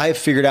 but I have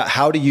figured out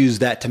how to use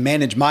that to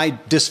manage my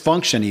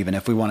dysfunction, even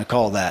if we want to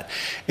call that,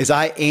 is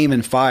I aim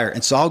and fire.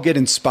 And so I'll get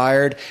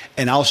inspired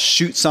and I'll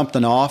shoot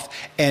something off.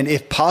 And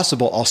if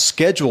possible, I'll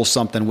schedule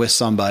something with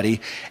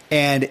somebody.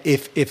 And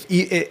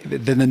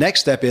then the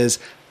next step is,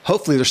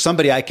 hopefully there's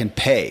somebody I can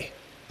pay.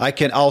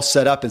 I'll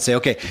set up and say,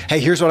 okay, hey,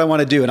 here's what I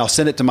want to do. And I'll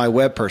send it to my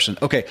web person.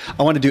 Okay,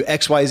 I want to do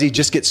X, Y, Z,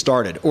 just get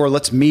started. Or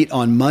let's meet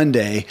on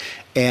Monday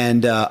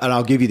and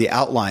I'll give you the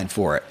outline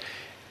for it.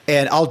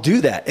 And I'll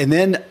do that. And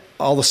then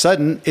all of a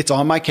sudden it's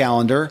on my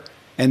calendar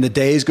and the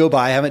days go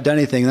by. I haven't done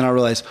anything. Then I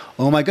realize,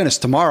 oh my goodness,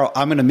 tomorrow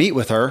I'm going to meet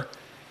with her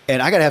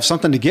and I got to have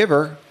something to give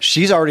her.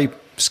 She's already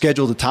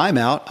scheduled a time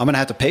out. I'm going to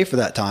have to pay for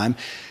that time.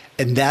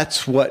 And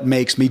that's what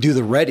makes me do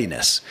the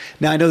readiness.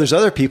 Now, I know there's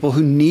other people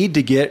who need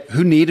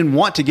and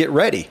want to get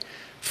ready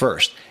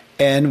first.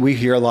 And we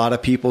hear a lot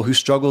of people who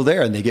struggle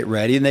there, and they get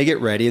ready and they get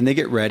ready and they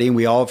get ready. And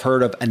we all have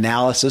heard of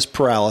analysis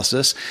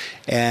paralysis.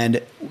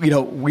 And,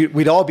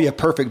 we'd all be a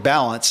perfect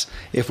balance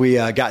if we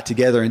got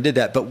together and did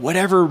that. But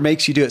whatever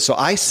makes you do it. So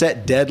I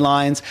set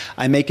deadlines.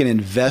 I make an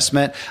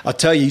investment. I'll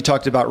tell you, you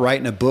talked about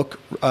writing a book,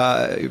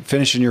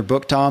 finishing your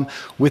book, Tom.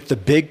 With the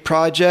big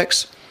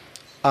projects,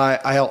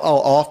 I'll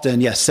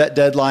often, set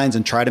deadlines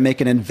and try to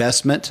make an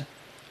investment.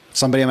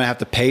 Somebody I'm going to have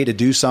to pay to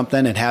do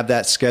something and have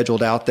that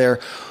scheduled out there.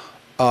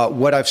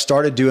 What I've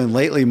started doing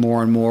lately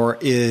more and more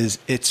is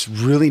it's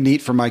really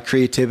neat for my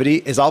creativity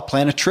is I'll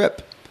plan a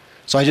trip.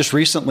 So I just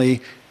recently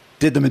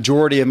did the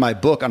majority of my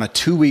book on a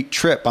 2-week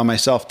trip by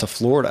myself to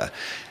Florida.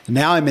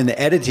 Now I'm in the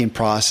editing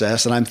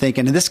process and I'm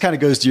thinking, and this kind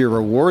of goes to your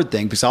reward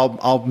thing because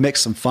I'll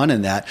mix some fun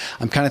in that.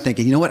 I'm kind of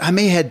thinking, you know what, I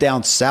may head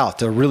down south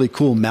to a really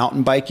cool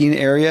mountain biking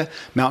area,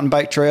 mountain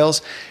bike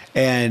trails,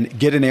 and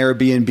get an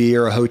Airbnb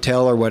or a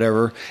hotel or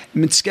whatever,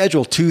 and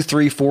schedule 2,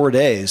 3, 4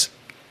 days.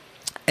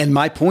 And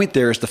my point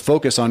there is to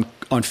focus on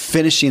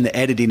finishing the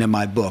editing of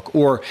my book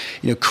or,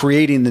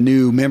 creating the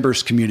new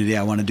members community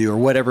I want to do or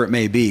whatever it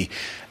may be.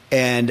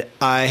 And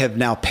I have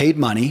now paid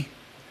money.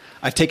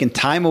 I've taken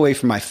time away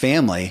from my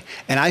family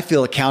and I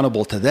feel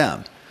accountable to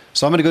them.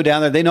 So I'm going to go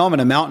down there. They know I'm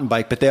on a mountain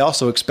bike, but they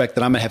also expect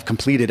that I'm going to have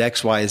completed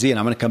X, Y, Z. And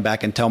I'm going to come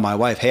back and tell my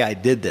wife, hey, I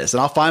did this. And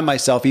I'll find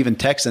myself even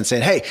texting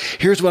saying, hey,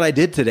 here's what I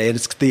did today. And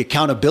it's the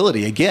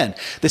accountability, again,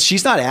 that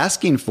she's not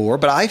asking for,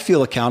 but I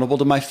feel accountable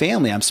to my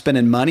family. I'm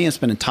spending money and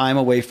spending time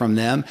away from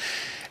them.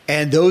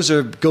 And those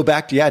go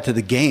back to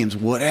the games,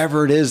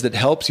 whatever it is that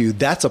helps you.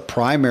 That's a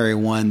primary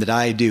one that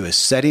I do is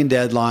setting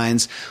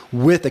deadlines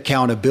with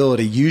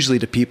accountability, usually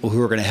to people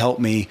who are going to help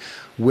me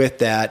with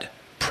that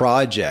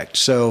project.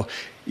 So,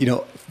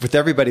 with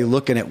everybody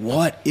looking at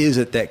what is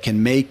it that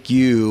can make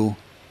you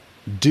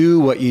do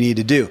what you need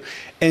to do.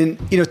 And,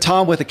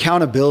 Tom, with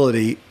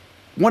accountability,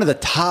 one of the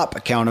top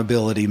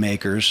accountability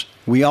makers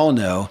we all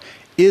know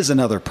is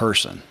another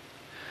person.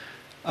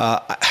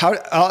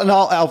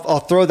 I'll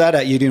throw that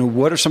at you.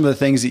 What are some of the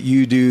things that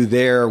you do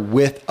there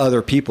with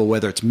other people,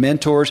 whether it's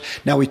mentors?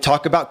 Now we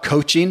talk about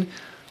coaching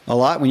a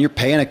lot. When you're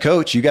paying a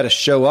coach, you got to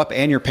show up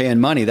and you're paying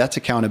money. That's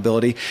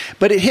accountability.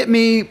 But it hit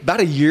me about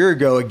a year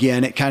ago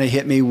again. It kind of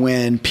hit me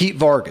when Pete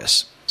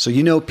Vargas.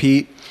 So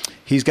Pete,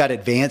 he's got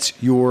Advance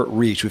Your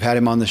Reach. We've had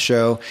him on the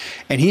show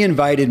and he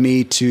invited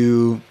me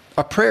to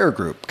a prayer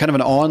group, kind of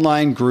an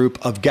online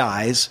group of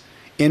guys,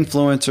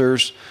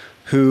 influencers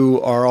who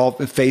are all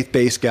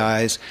faith-based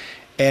guys.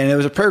 And it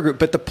was a prayer group.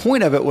 But the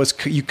point of it was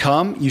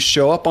you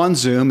show up on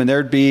Zoom and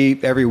there'd be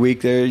every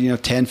week there,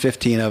 10,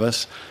 15 of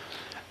us.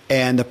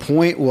 And the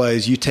point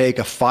was you take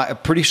a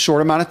pretty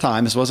short amount of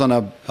time. This wasn't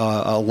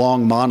a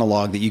long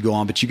monologue that you go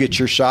on, but you get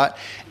your shot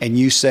and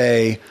you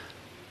say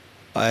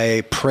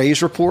a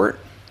praise report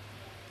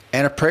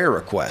and a prayer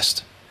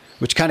request,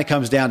 which kind of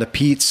comes down to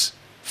Pete's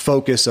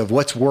focus of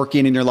what's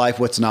working in your life,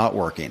 what's not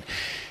working.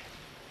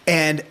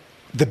 And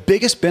the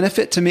biggest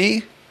benefit to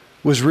me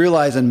was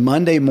realizing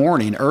Monday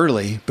morning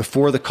early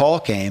before the call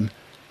came,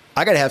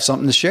 I got to have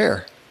something to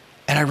share.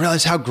 And I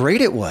realized how great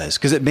it was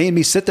because it made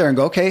me sit there and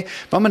go, okay,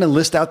 if I'm going to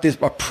list out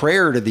a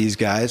prayer to these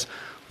guys,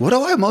 what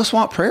do I most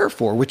want prayer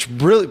for? Which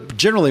really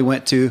generally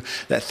went to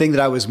that thing that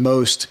I was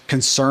most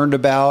concerned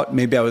about.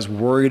 Maybe I was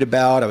worried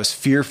about, I was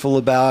fearful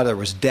about, there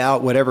was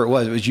doubt, whatever it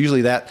was. It was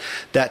usually that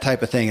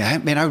type of thing. I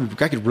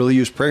could really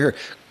use prayer.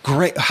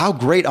 Great. How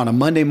great on a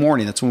Monday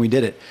morning. That's when we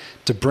did it,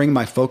 to bring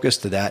my focus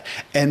to that.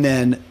 And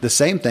then the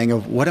same thing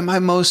of what am I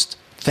most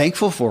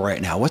thankful for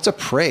right now? What's a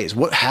praise?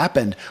 What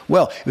happened?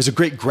 Well, it was a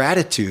great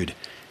gratitude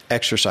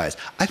exercise.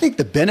 I think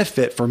the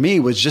benefit for me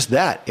was just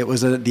that. It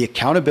was the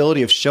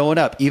accountability of showing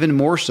up even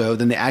more so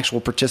than the actual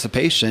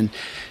participation,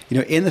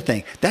 in the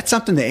thing. That's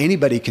something that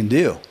anybody can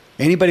do.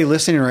 Anybody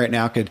listening right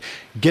now could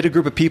get a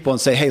group of people and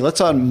say, hey,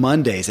 let's on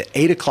Mondays at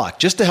 8:00,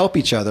 just to help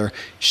each other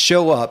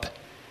show up.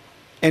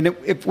 And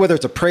whether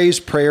it's a praise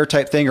prayer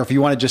type thing, or if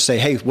you want to just say,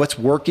 hey, what's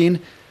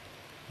working?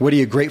 What are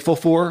you grateful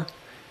for?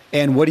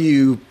 And what are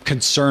you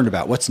concerned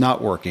about? What's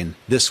not working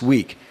this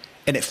week?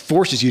 And it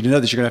forces you to know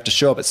that you're going to have to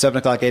show up at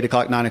 7:00,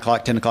 8:00,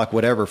 9:00, 10:00,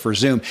 whatever for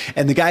Zoom.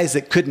 And the guys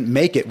that couldn't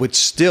make it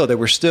they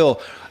were still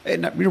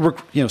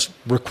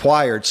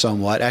required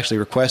somewhat, actually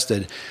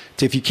requested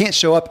to, if you can't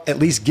show up, at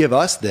least give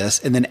us this.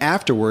 And then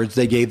afterwards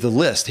they gave the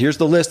list. Here's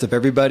the list of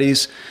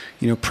everybody's,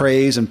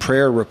 praise and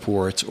prayer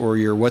reports or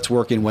your what's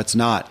working, what's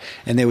not.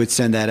 And they would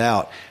send that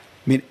out.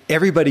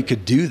 Everybody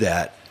could do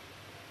that.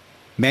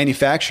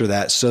 Manufacture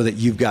that so that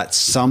you've got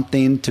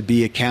something to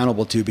be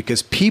accountable to,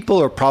 because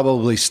people are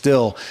probably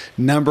still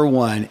number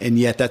one. And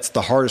yet that's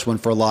the hardest one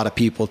for a lot of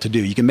people to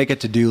do. You can make a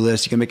to-do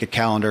list, you can make a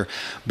calendar,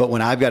 but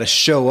when I've got to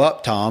show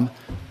up, Tom,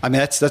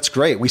 that's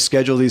great. We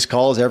schedule these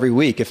calls every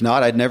week. If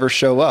not, I'd never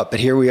show up, but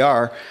here we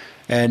are.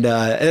 And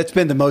that's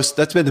been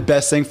the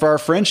best thing for our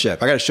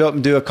friendship. I got to show up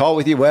and do a call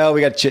with you. Well,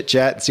 we got to chit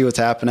chat and see what's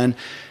happening.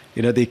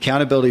 The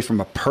accountability from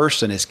a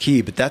person is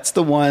key, but that's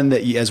the one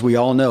that, as we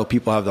all know,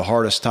 people have the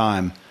hardest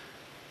time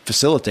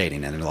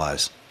facilitating in their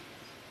lives.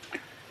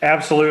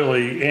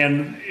 Absolutely.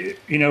 And,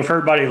 for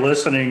everybody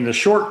listening, the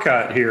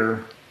shortcut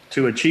here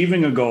to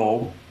achieving a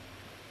goal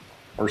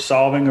or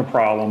solving a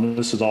problem,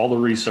 this is all the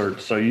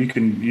research. So you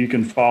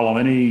can follow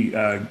any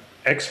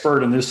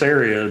expert in this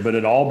area, but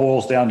it all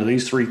boils down to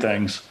these three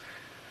things.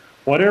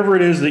 Whatever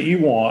it is that you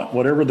want,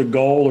 whatever the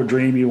goal or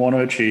dream you want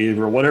to achieve,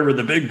 or whatever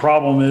the big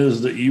problem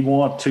is that you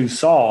want to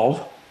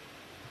solve,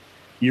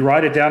 you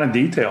write it down in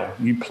detail.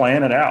 You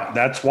plan it out.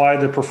 That's why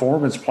the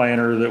performance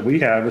planner that we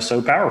have is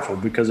so powerful,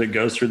 because it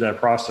goes through that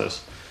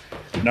process.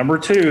 Number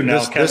two,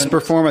 now, this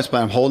performance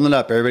plan, I'm holding it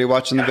up. Everybody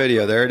watching the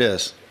video, there it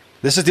is.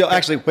 This is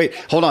actually, wait,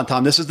 hold on,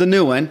 Tom. This is the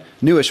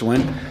newish one.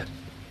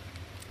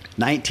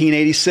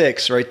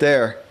 1986 right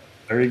there.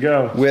 There you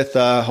go. With,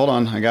 hold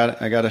on, I got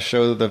to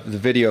show the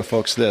video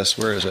folks this.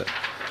 Where is it?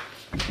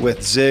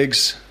 With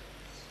Zig's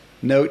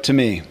note to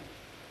me.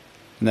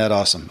 Isn't that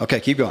awesome? Okay,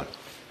 keep going.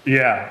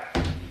 Yeah.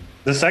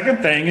 The second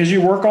thing is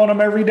you work on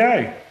them every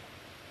day.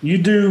 You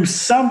do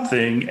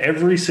something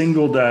every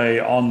single day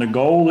on the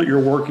goal that you're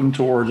working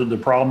towards, or the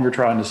problem you're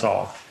trying to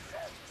solve.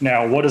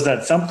 Now, what is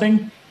that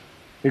something?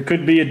 It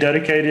could be a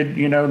dedicated,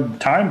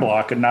 time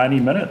block of 90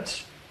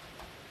 minutes.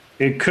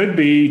 It could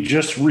be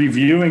just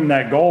reviewing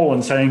that goal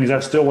and saying, is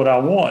that still what I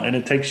want? And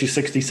it takes you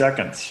 60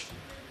 seconds.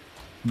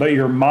 But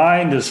your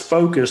mind is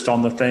focused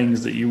on the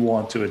things that you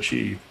want to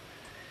achieve.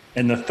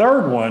 And the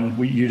third one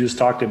you just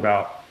talked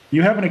about,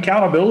 you have an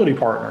accountability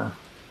partner,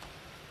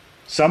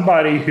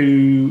 somebody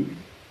who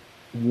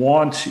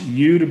wants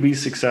you to be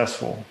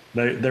successful.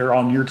 They're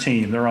on your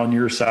team. They're on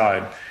your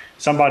side.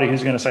 Somebody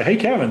who's going to say, hey,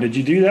 Kevin, did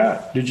you do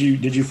that? Did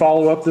you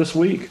follow up this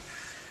week?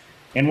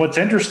 And what's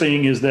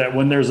interesting is that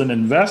when there's an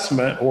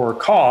investment or a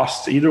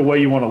cost, either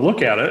way you want to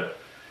look at it,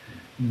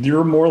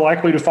 you're more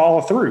likely to follow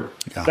through.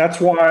 Yeah.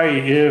 That's why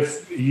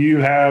if you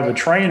have a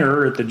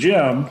trainer at the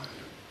gym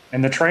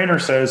and the trainer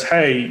says,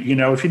 hey,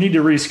 if you need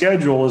to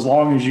reschedule, as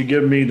long as you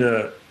give me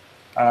the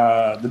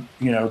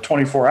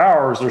 24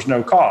 hours, there's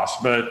no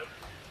cost. But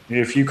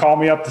if you call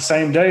me up the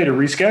same day to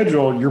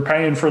reschedule, you're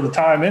paying for the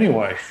time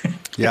anyway.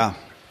 Yeah.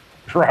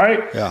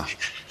 Right? Yeah.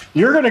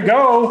 You're going to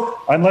go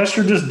unless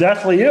you're just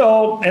deathly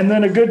ill. And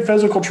then a good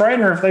physical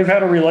trainer, if they've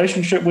had a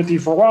relationship with you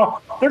for a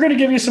while, they're going to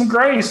give you some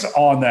grace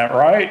on that,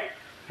 right?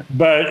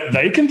 But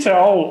they can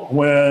tell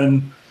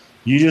when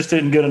you just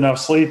didn't get enough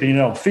sleep and you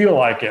don't feel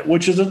like it,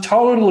 which is a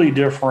totally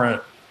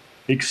different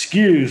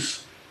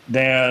excuse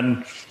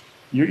than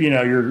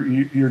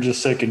you're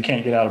just sick and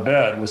can't get out of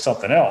bed with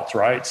something else,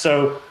 right?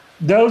 So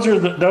those are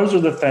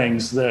the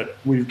things that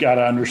we've got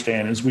to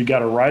understand is we got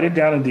to write it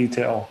down in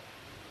detail.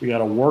 We got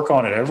to work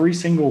on it every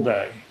single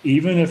day,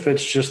 even if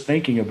it's just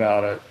thinking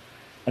about it,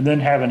 and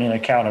then having an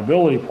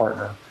accountability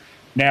partner.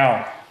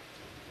 Now,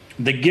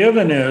 the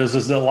given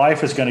is that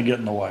life is going to get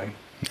in the way.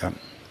 Okay.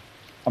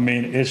 I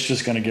mean, it's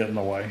just going to get in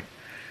the way.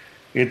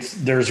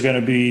 There's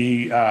going to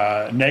be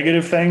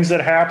negative things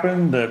that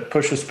happen that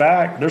push us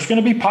back. There's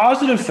going to be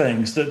positive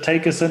things that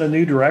take us in a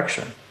new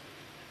direction.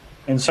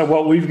 And so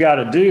what we've got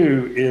to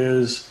do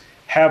is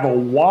have a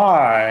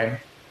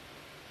why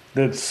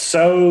that's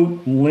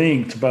so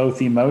linked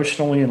both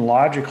emotionally and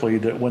logically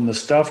that when the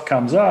stuff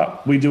comes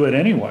up, we do it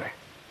anyway,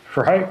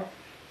 right?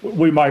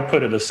 We might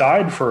put it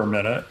aside for a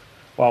minute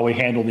while we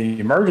handle the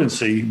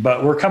emergency,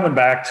 but we're coming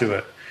back to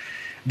it.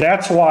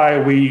 That's why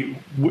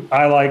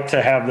I like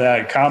to have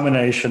that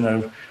combination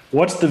of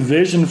what's the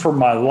vision for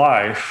my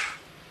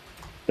life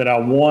that I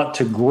want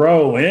to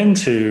grow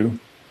into,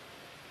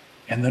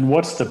 and then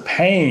what's the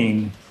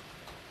pain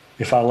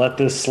if I let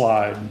this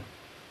slide.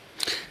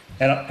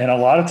 And a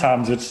lot of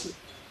times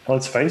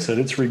let's face it,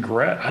 it's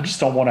regret. I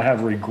just don't want to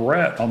have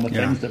regret on the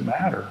things that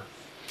matter.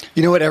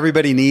 You know what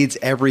everybody needs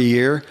every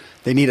year?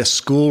 They need a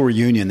school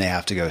reunion they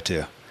have to go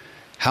to.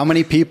 How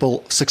many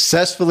people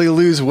successfully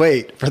lose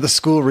weight for the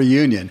school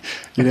reunion?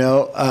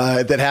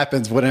 That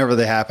happens whenever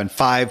they happen,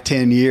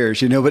 5-10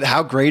 years, but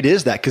how great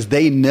is that? Because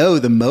they know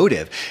the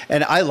motive.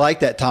 And I like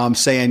that, Tom,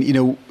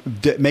 saying,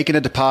 making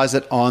a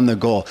deposit on the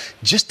goal,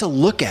 just to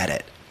look at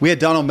it. We had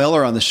Donald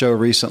Miller on the show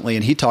recently,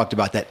 and he talked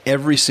about that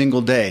every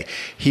single day.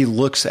 He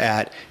looks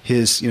at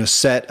his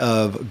set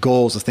of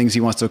goals, the things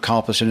he wants to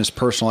accomplish in his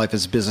personal life,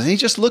 his business. And he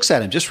just looks at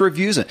them, just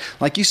reviews it.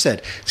 Like you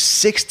said,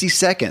 60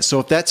 seconds.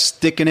 So if that's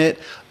sticking it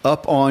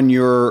up on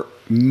your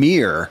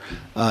mirror,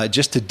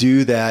 just to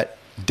do that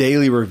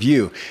daily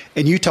review.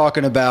 And you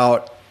talking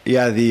about,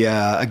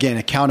 again,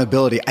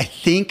 accountability. I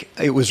think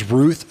it was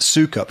Ruth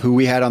Sukup, who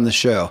we had on the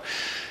show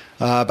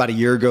about a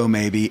year ago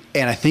maybe.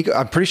 And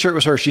I'm pretty sure it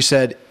was her. She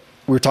said,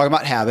 we were talking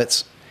about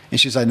habits, and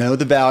she says, I know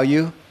the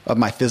value of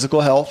my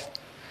physical health.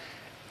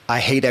 I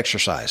hate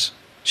exercise.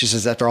 She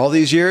says, after all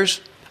these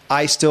years,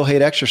 I still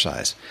hate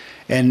exercise.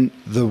 And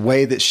the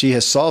way that she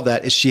has solved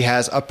that is she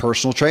has a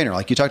personal trainer,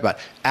 like you talked about,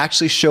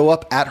 actually show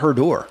up at her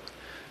door.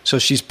 So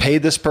she's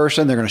paid this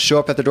person. They're going to show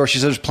up at the door. She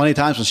says there's plenty of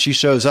times when she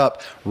shows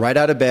up right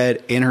out of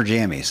bed in her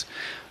jammies.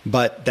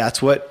 But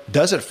that's what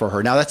does it for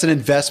her. Now, that's an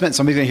investment.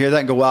 Somebody's going to hear that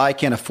and go, well, I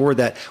can't afford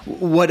that.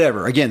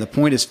 Whatever. Again, the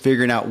point is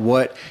figuring out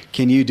what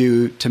can you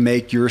do to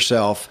make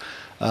yourself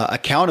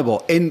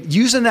accountable. And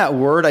using that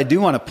word, I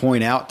do want to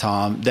point out,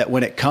 Tom, that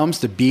when it comes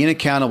to being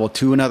accountable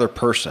to another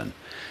person,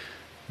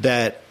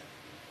 that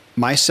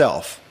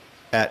myself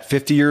at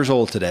 50 years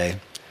old today,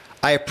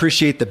 I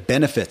appreciate the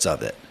benefits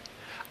of it.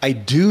 I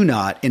do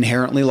not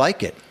inherently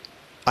like it.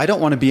 I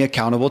don't want to be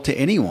accountable to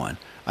anyone.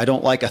 I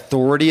don't like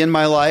authority in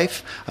my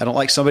life. I don't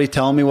like somebody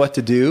telling me what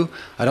to do.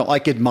 I don't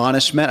like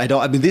admonishment.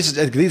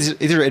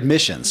 These are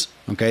admissions.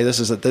 Okay. This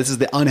is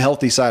the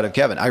unhealthy side of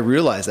Kevin. I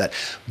realize that,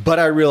 but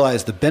I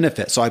realize the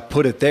benefit. So I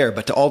put it there,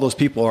 but to all those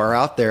people who are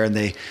out there and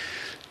they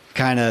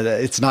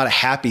it's not a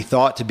happy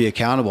thought to be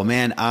accountable,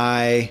 man.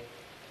 I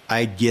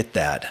get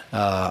that.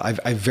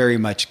 I very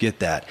much get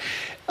that.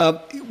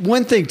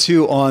 One thing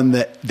too, on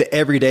the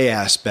everyday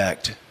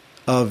aspect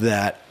of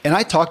that. And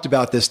I talked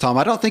about this, Tom.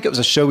 I don't think it was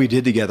a show we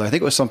did together. I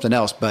think it was something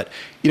else. But,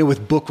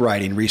 with book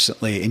writing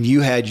recently, and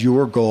you had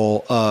your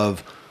goal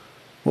of,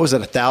 what was it,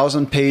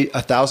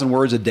 1,000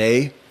 words a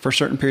day for a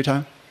certain period of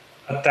time?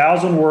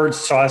 1,000 words.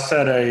 So I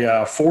set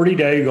a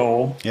 40-day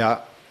goal.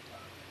 Yeah.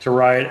 To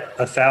write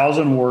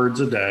 1,000 words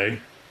a day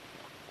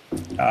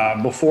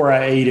before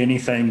I ate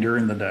anything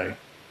during the day.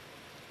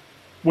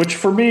 Which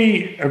for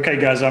me, okay,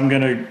 guys, I'm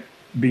going to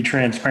be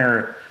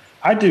transparent.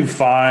 I do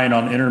fine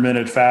on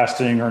intermittent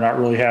fasting or not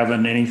really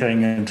having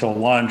anything until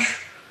lunch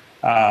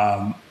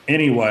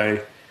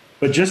anyway.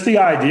 But just the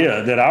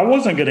idea that I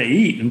wasn't going to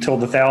eat until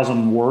the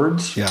 1,000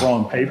 words were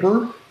on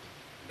paper,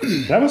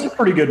 that was a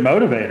pretty good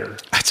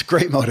motivator. That's a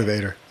great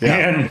motivator.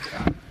 Yeah.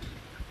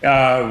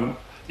 And,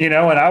 and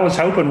I was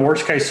hoping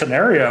worst case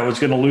scenario I was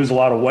going to lose a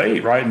lot of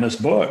weight writing this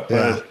book.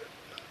 But,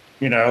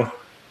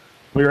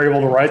 we were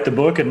able to write the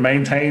book and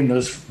maintain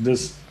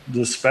this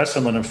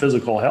specimen of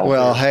physical health.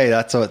 Well, hey,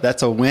 that's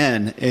a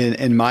win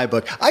in my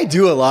book. I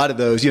do a lot of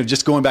those,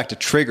 just going back to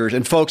triggers.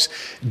 And folks,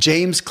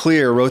 James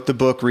Clear wrote the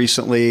book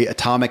recently,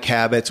 Atomic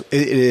Habits.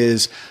 It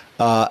is,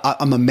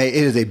 I'm amazed.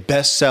 It is a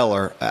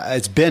bestseller.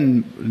 It's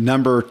been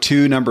number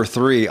 2, number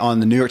 3 on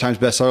the New York Times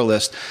bestseller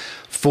list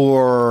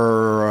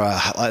for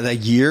a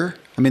year.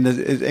 I mean,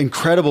 the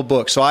incredible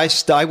book. So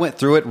I went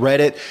through it,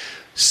 read it,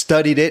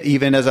 studied it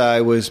even as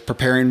I was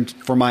preparing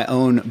for my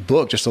own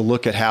book, just to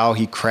look at how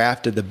he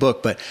crafted the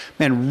book. But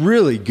man,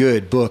 really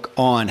good book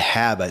on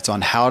habits,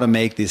 on how to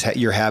make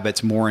your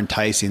habits more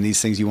enticing,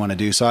 these things you want to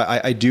do. So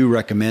I do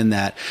recommend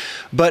that.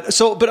 But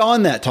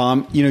on that,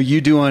 Tom, you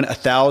doing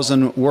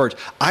 1,000 words,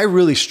 I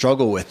really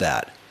struggle with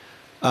that.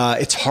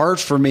 It's hard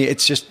for me.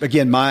 It's just,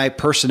 again, my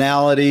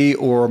personality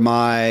or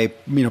my,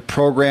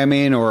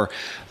 programming, or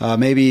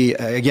maybe,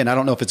 again, I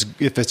don't know if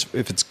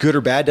it's good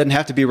or bad. It doesn't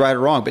have to be right or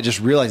wrong, but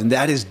just realizing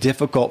that is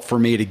difficult for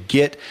me to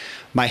get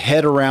my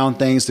head around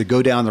things, to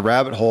go down the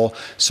rabbit hole.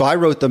 So I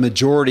wrote the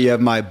majority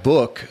of my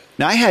book.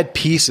 Now I had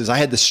pieces, I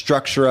had the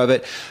structure of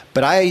it,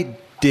 but I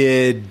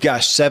did,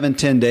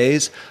 7-10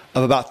 days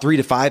of about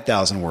 3,000 to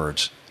 5,000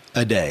 words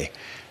a day.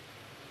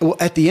 Well,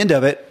 at the end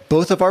of it,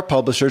 both of our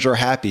publishers are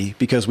happy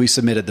because we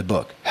submitted the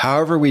book.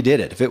 However we did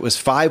it, if it was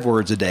 5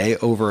 words a day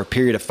over a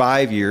period of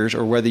 5 years,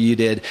 or whether you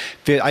did,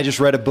 I just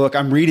read a book,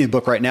 I'm reading a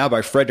book right now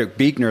by Frederick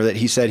Buechner that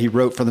he said he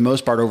wrote for the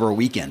most part over a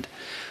weekend.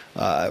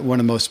 One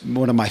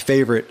of my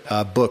favorite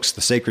books,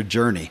 The Sacred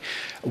Journey.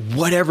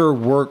 Whatever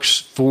works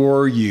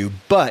for you.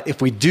 But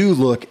if we do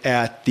look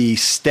at the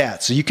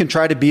stats, so you can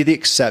try to be the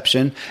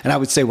exception. And I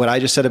would say what I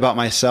just said about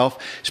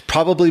myself is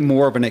probably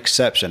more of an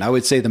exception. I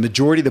would say the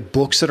majority of the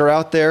books that are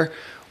out there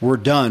were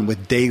done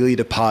with daily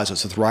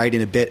deposits, with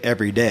writing a bit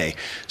every day.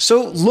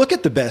 So look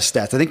at the best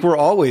stats. I think we're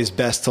always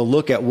best to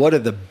look at what are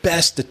the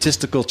best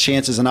statistical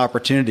chances and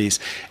opportunities,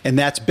 and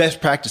that's best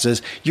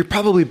practices. You're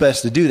probably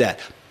best to do that.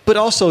 But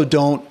also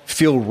don't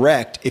feel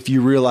wrecked if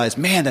you realize,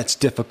 man, that's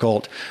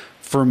difficult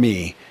for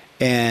me.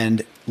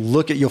 And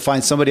you'll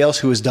find somebody else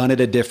who has done it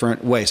a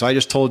different way. So I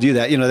just told you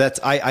that,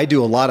 I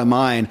do a lot of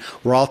mine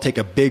where I'll take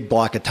a big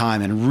block of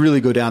time and really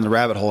go down the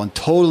rabbit hole and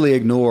totally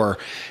ignore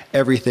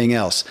everything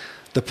else.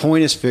 The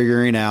point is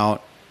figuring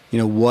out,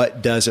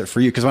 what does it for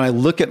you? Because when I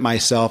look at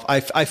myself,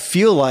 I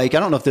feel like, I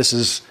don't know if this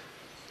is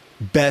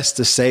best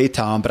to say,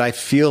 Tom, but I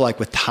feel like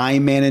with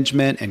time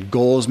management and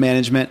goals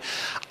management,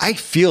 I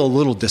feel a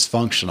little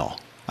dysfunctional.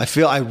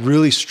 I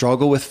really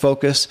struggle with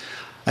focus.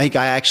 I think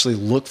I actually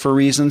look for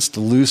reasons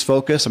to lose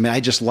focus. I mean, I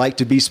just like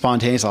to be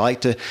spontaneous. I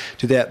like to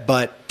do that,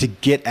 but to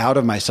get out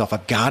of myself,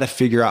 I've got to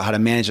figure out how to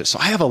manage it. So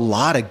I have a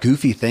lot of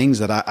goofy things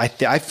that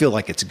I feel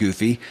like it's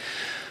goofy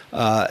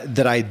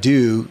that I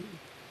do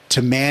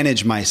to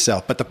manage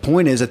myself. But the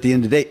point is, at the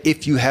end of the day,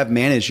 if you have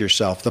managed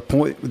yourself,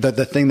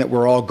 the thing that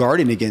we're all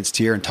guarding against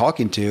here and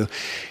talking to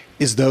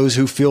is those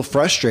who feel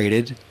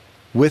frustrated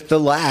with the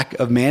lack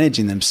of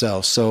managing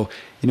themselves. So,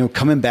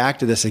 coming back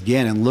to this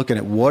again and looking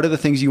at what are the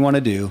things you want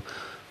to do,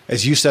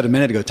 as you said a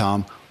minute ago,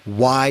 Tom,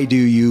 why do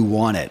you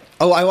want it?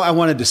 Oh, I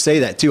wanted to say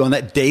that too on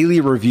that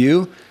daily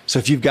review. So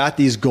if you've got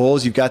these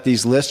goals, you've got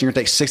these lists, you're going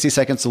to take 60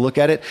 seconds to look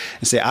at it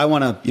and say, I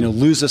want to,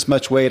 lose this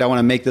much weight. I want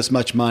to make this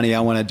much money.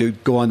 I want to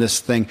go on this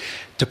thing,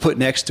 to put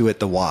next to it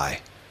the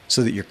why.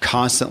 so that you're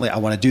constantly, I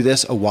want to do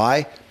this.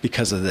 Why?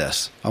 Because of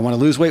this. I want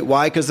to lose weight.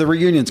 Why? Because the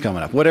reunion's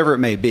coming up, whatever it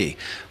may be.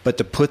 But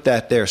to put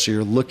that there so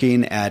you're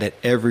looking at it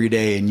every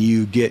day and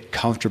you get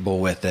comfortable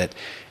with it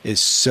is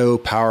so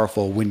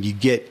powerful. When you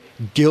get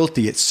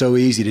guilty, it's so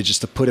easy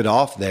to put it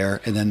off there.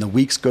 And then the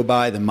weeks go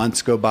by, the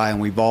months go by, and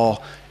we've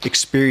all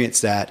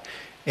experienced that.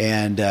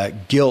 And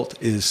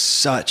guilt is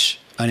such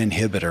an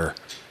inhibitor,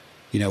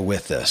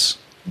 with this.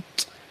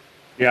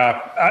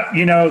 Yeah.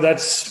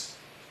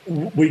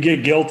 We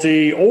get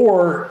guilty,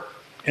 or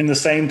in the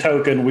same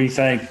token, we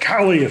think,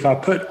 golly, if I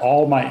put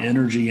all my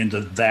energy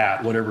into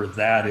that, whatever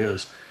that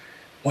is,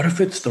 what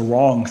if it's the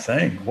wrong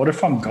thing? What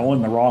if I'm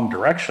going the wrong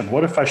direction?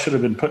 What if I should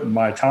have been putting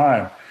my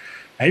time?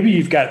 Maybe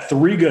you've got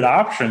 3 good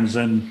options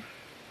and,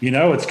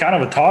 it's kind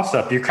of a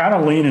toss-up. You're kind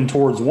of leaning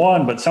towards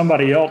one, but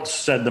somebody else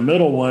said the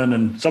middle one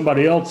and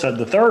somebody else said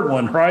the third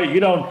one, right? You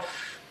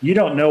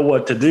don't know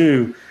what to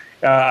do.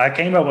 I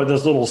came up with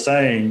this little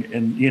saying,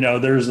 and,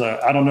 there's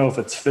I don't know if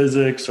it's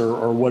physics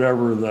or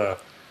whatever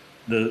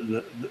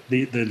the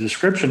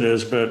description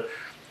is, but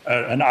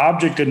an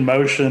object in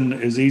motion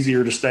is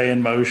easier to stay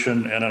in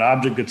motion, and an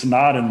object that's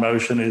not in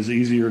motion is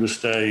easier to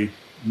stay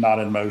not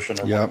in motion,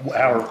 or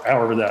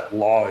however that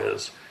law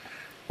is.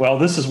 Well,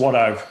 this is what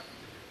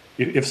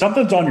if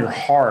something's on your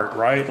heart,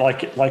 right?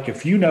 Like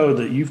if you know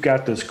that you've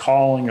got this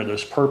calling or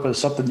this purpose,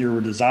 something you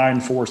were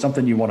designed for,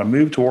 something you want to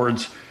move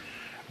towards,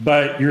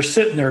 but you're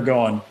sitting there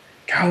going,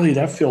 golly,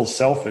 that feels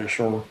selfish,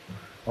 or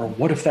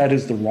what if that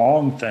is the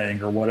wrong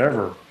thing, or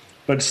whatever.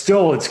 But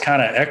still, it's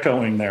kind of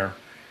echoing there.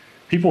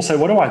 People say,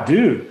 what do I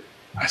do?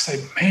 I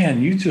say,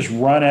 man, you just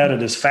run at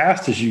it as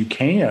fast as you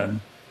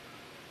can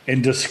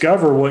and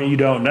discover what you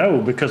don't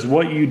know, because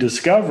what you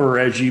discover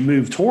as you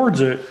move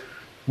towards it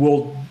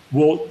will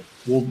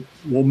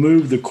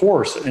move the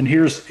course. And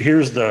here's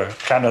the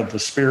kind of the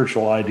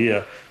spiritual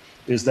idea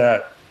is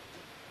that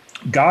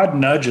God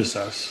nudges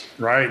us,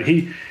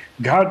 right?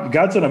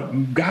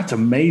 God's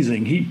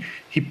amazing.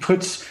 He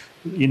puts,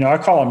 I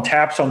call them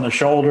taps on the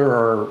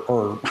shoulder,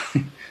 or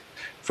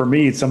for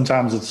me,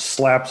 sometimes it's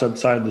slaps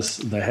upside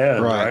the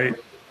head, right?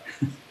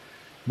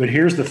 But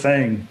here's the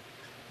thing.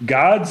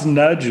 God's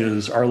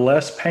nudges are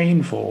less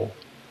painful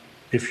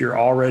if you're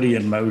already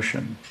in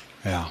motion.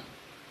 Yeah.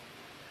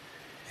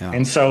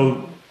 And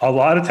so a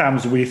lot of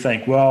times we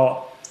think,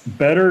 well,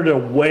 better to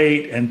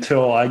wait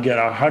until I get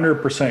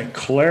 100%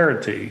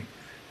 clarity.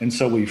 And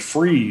so we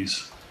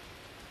freeze,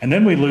 and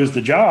then we lose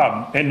the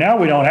job. And now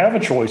we don't have a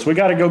choice. We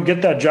got to go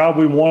get that job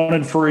we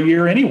wanted for a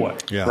year anyway,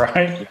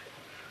 right?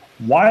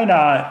 Why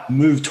not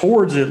move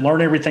towards it,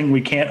 learn everything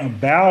we can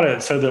about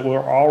it so that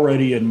we're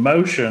already in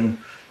motion,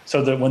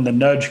 so that when the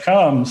nudge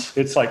comes,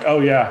 it's like,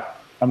 oh yeah,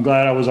 I'm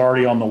glad I was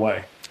already on the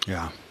way.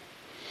 Yeah.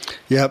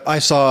 Yep. I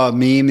saw a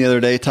meme the other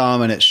day,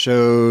 Tom, and it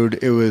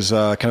was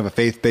kind of a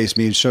faith-based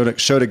meme.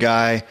 Showed a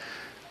guy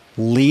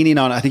leaning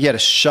on, I think he had a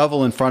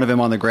shovel in front of him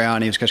on the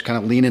ground. He was just kind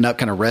of leaning up,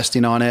 kind of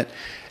resting on it.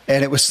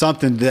 And it was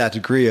something to that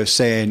degree of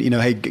saying,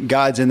 hey,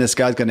 God's in this,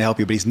 God's going to help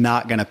you, but he's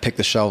not going to pick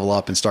the shovel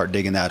up and start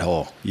digging that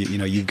hole.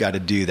 You've got to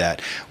do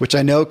that, which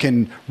I know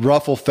can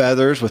ruffle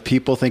feathers with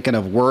people thinking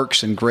of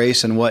works and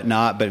grace and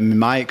whatnot. But in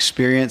my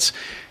experience,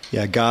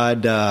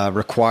 God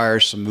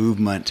requires some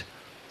movement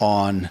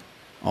on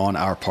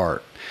our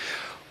part.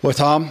 Well,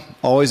 Tom,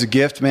 always a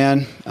gift,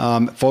 man.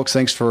 Folks,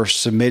 thanks for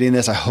submitting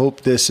this. I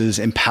hope this is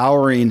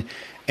empowering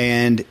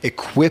and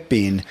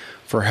equipping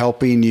for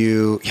helping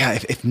you,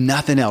 if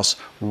nothing else,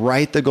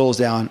 write the goals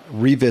down,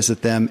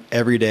 revisit them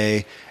every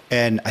day,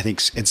 and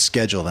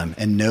schedule them,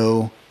 and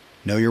know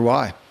your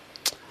why.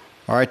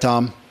 All right,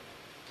 Tom.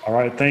 All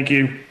right, thank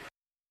you.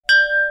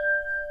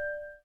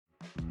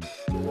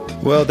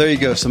 Well, there you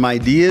go. Some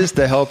ideas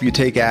to help you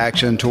take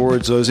action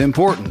towards those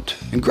important,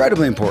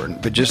 incredibly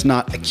important, but just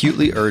not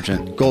acutely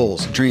urgent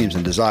goals, dreams,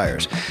 and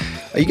desires.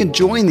 You can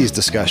join these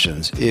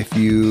discussions if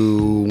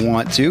you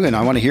want to, and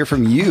I want to hear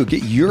from you.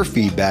 Get your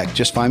feedback.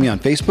 Just find me on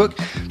Facebook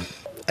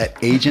at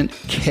Agent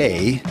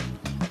K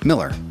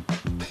Miller.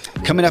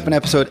 Coming up in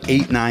episode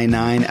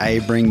 899, I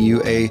bring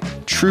you a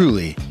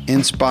truly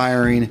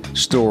inspiring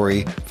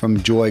story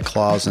from Joy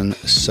Clausen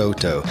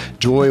Soto.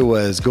 Joy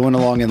was going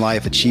along in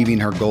life, achieving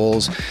her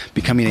goals,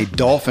 becoming a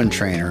dolphin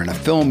trainer and a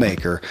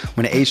filmmaker.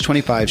 When at age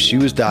 25, she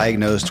was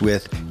diagnosed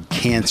with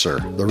cancer,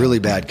 the really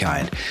bad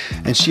kind.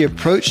 And she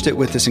approached it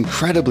with this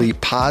incredibly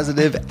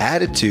positive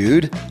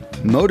attitude,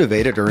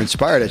 motivated or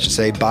inspired, I should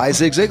say, by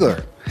Zig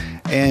Ziglar.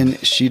 And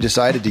she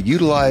decided to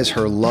utilize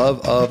her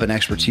love of and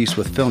expertise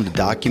with film to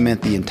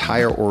document the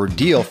entire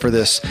ordeal for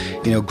this,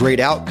 great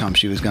outcome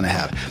she was going to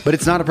have. But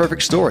it's not a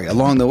perfect story.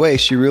 Along the way,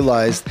 she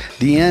realized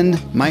the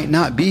end might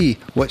not be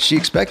what she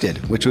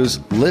expected, which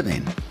was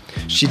living.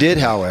 She did,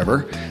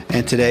 however,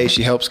 and today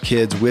she helps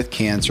kids with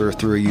cancer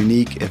through a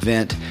unique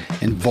event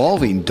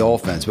involving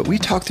dolphins. But we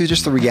talk through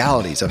just the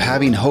realities of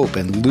having hope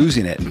and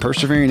losing it and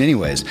persevering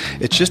anyways.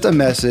 It's just a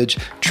message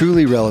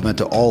truly relevant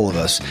to all of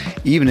us,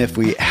 even if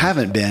we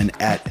haven't been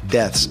at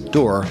death's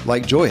door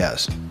like Joy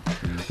has.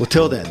 Well,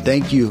 till then,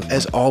 thank you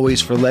as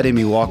always for letting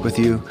me walk with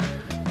you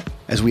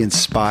as we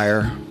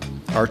inspire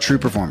our true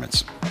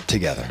performance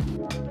together.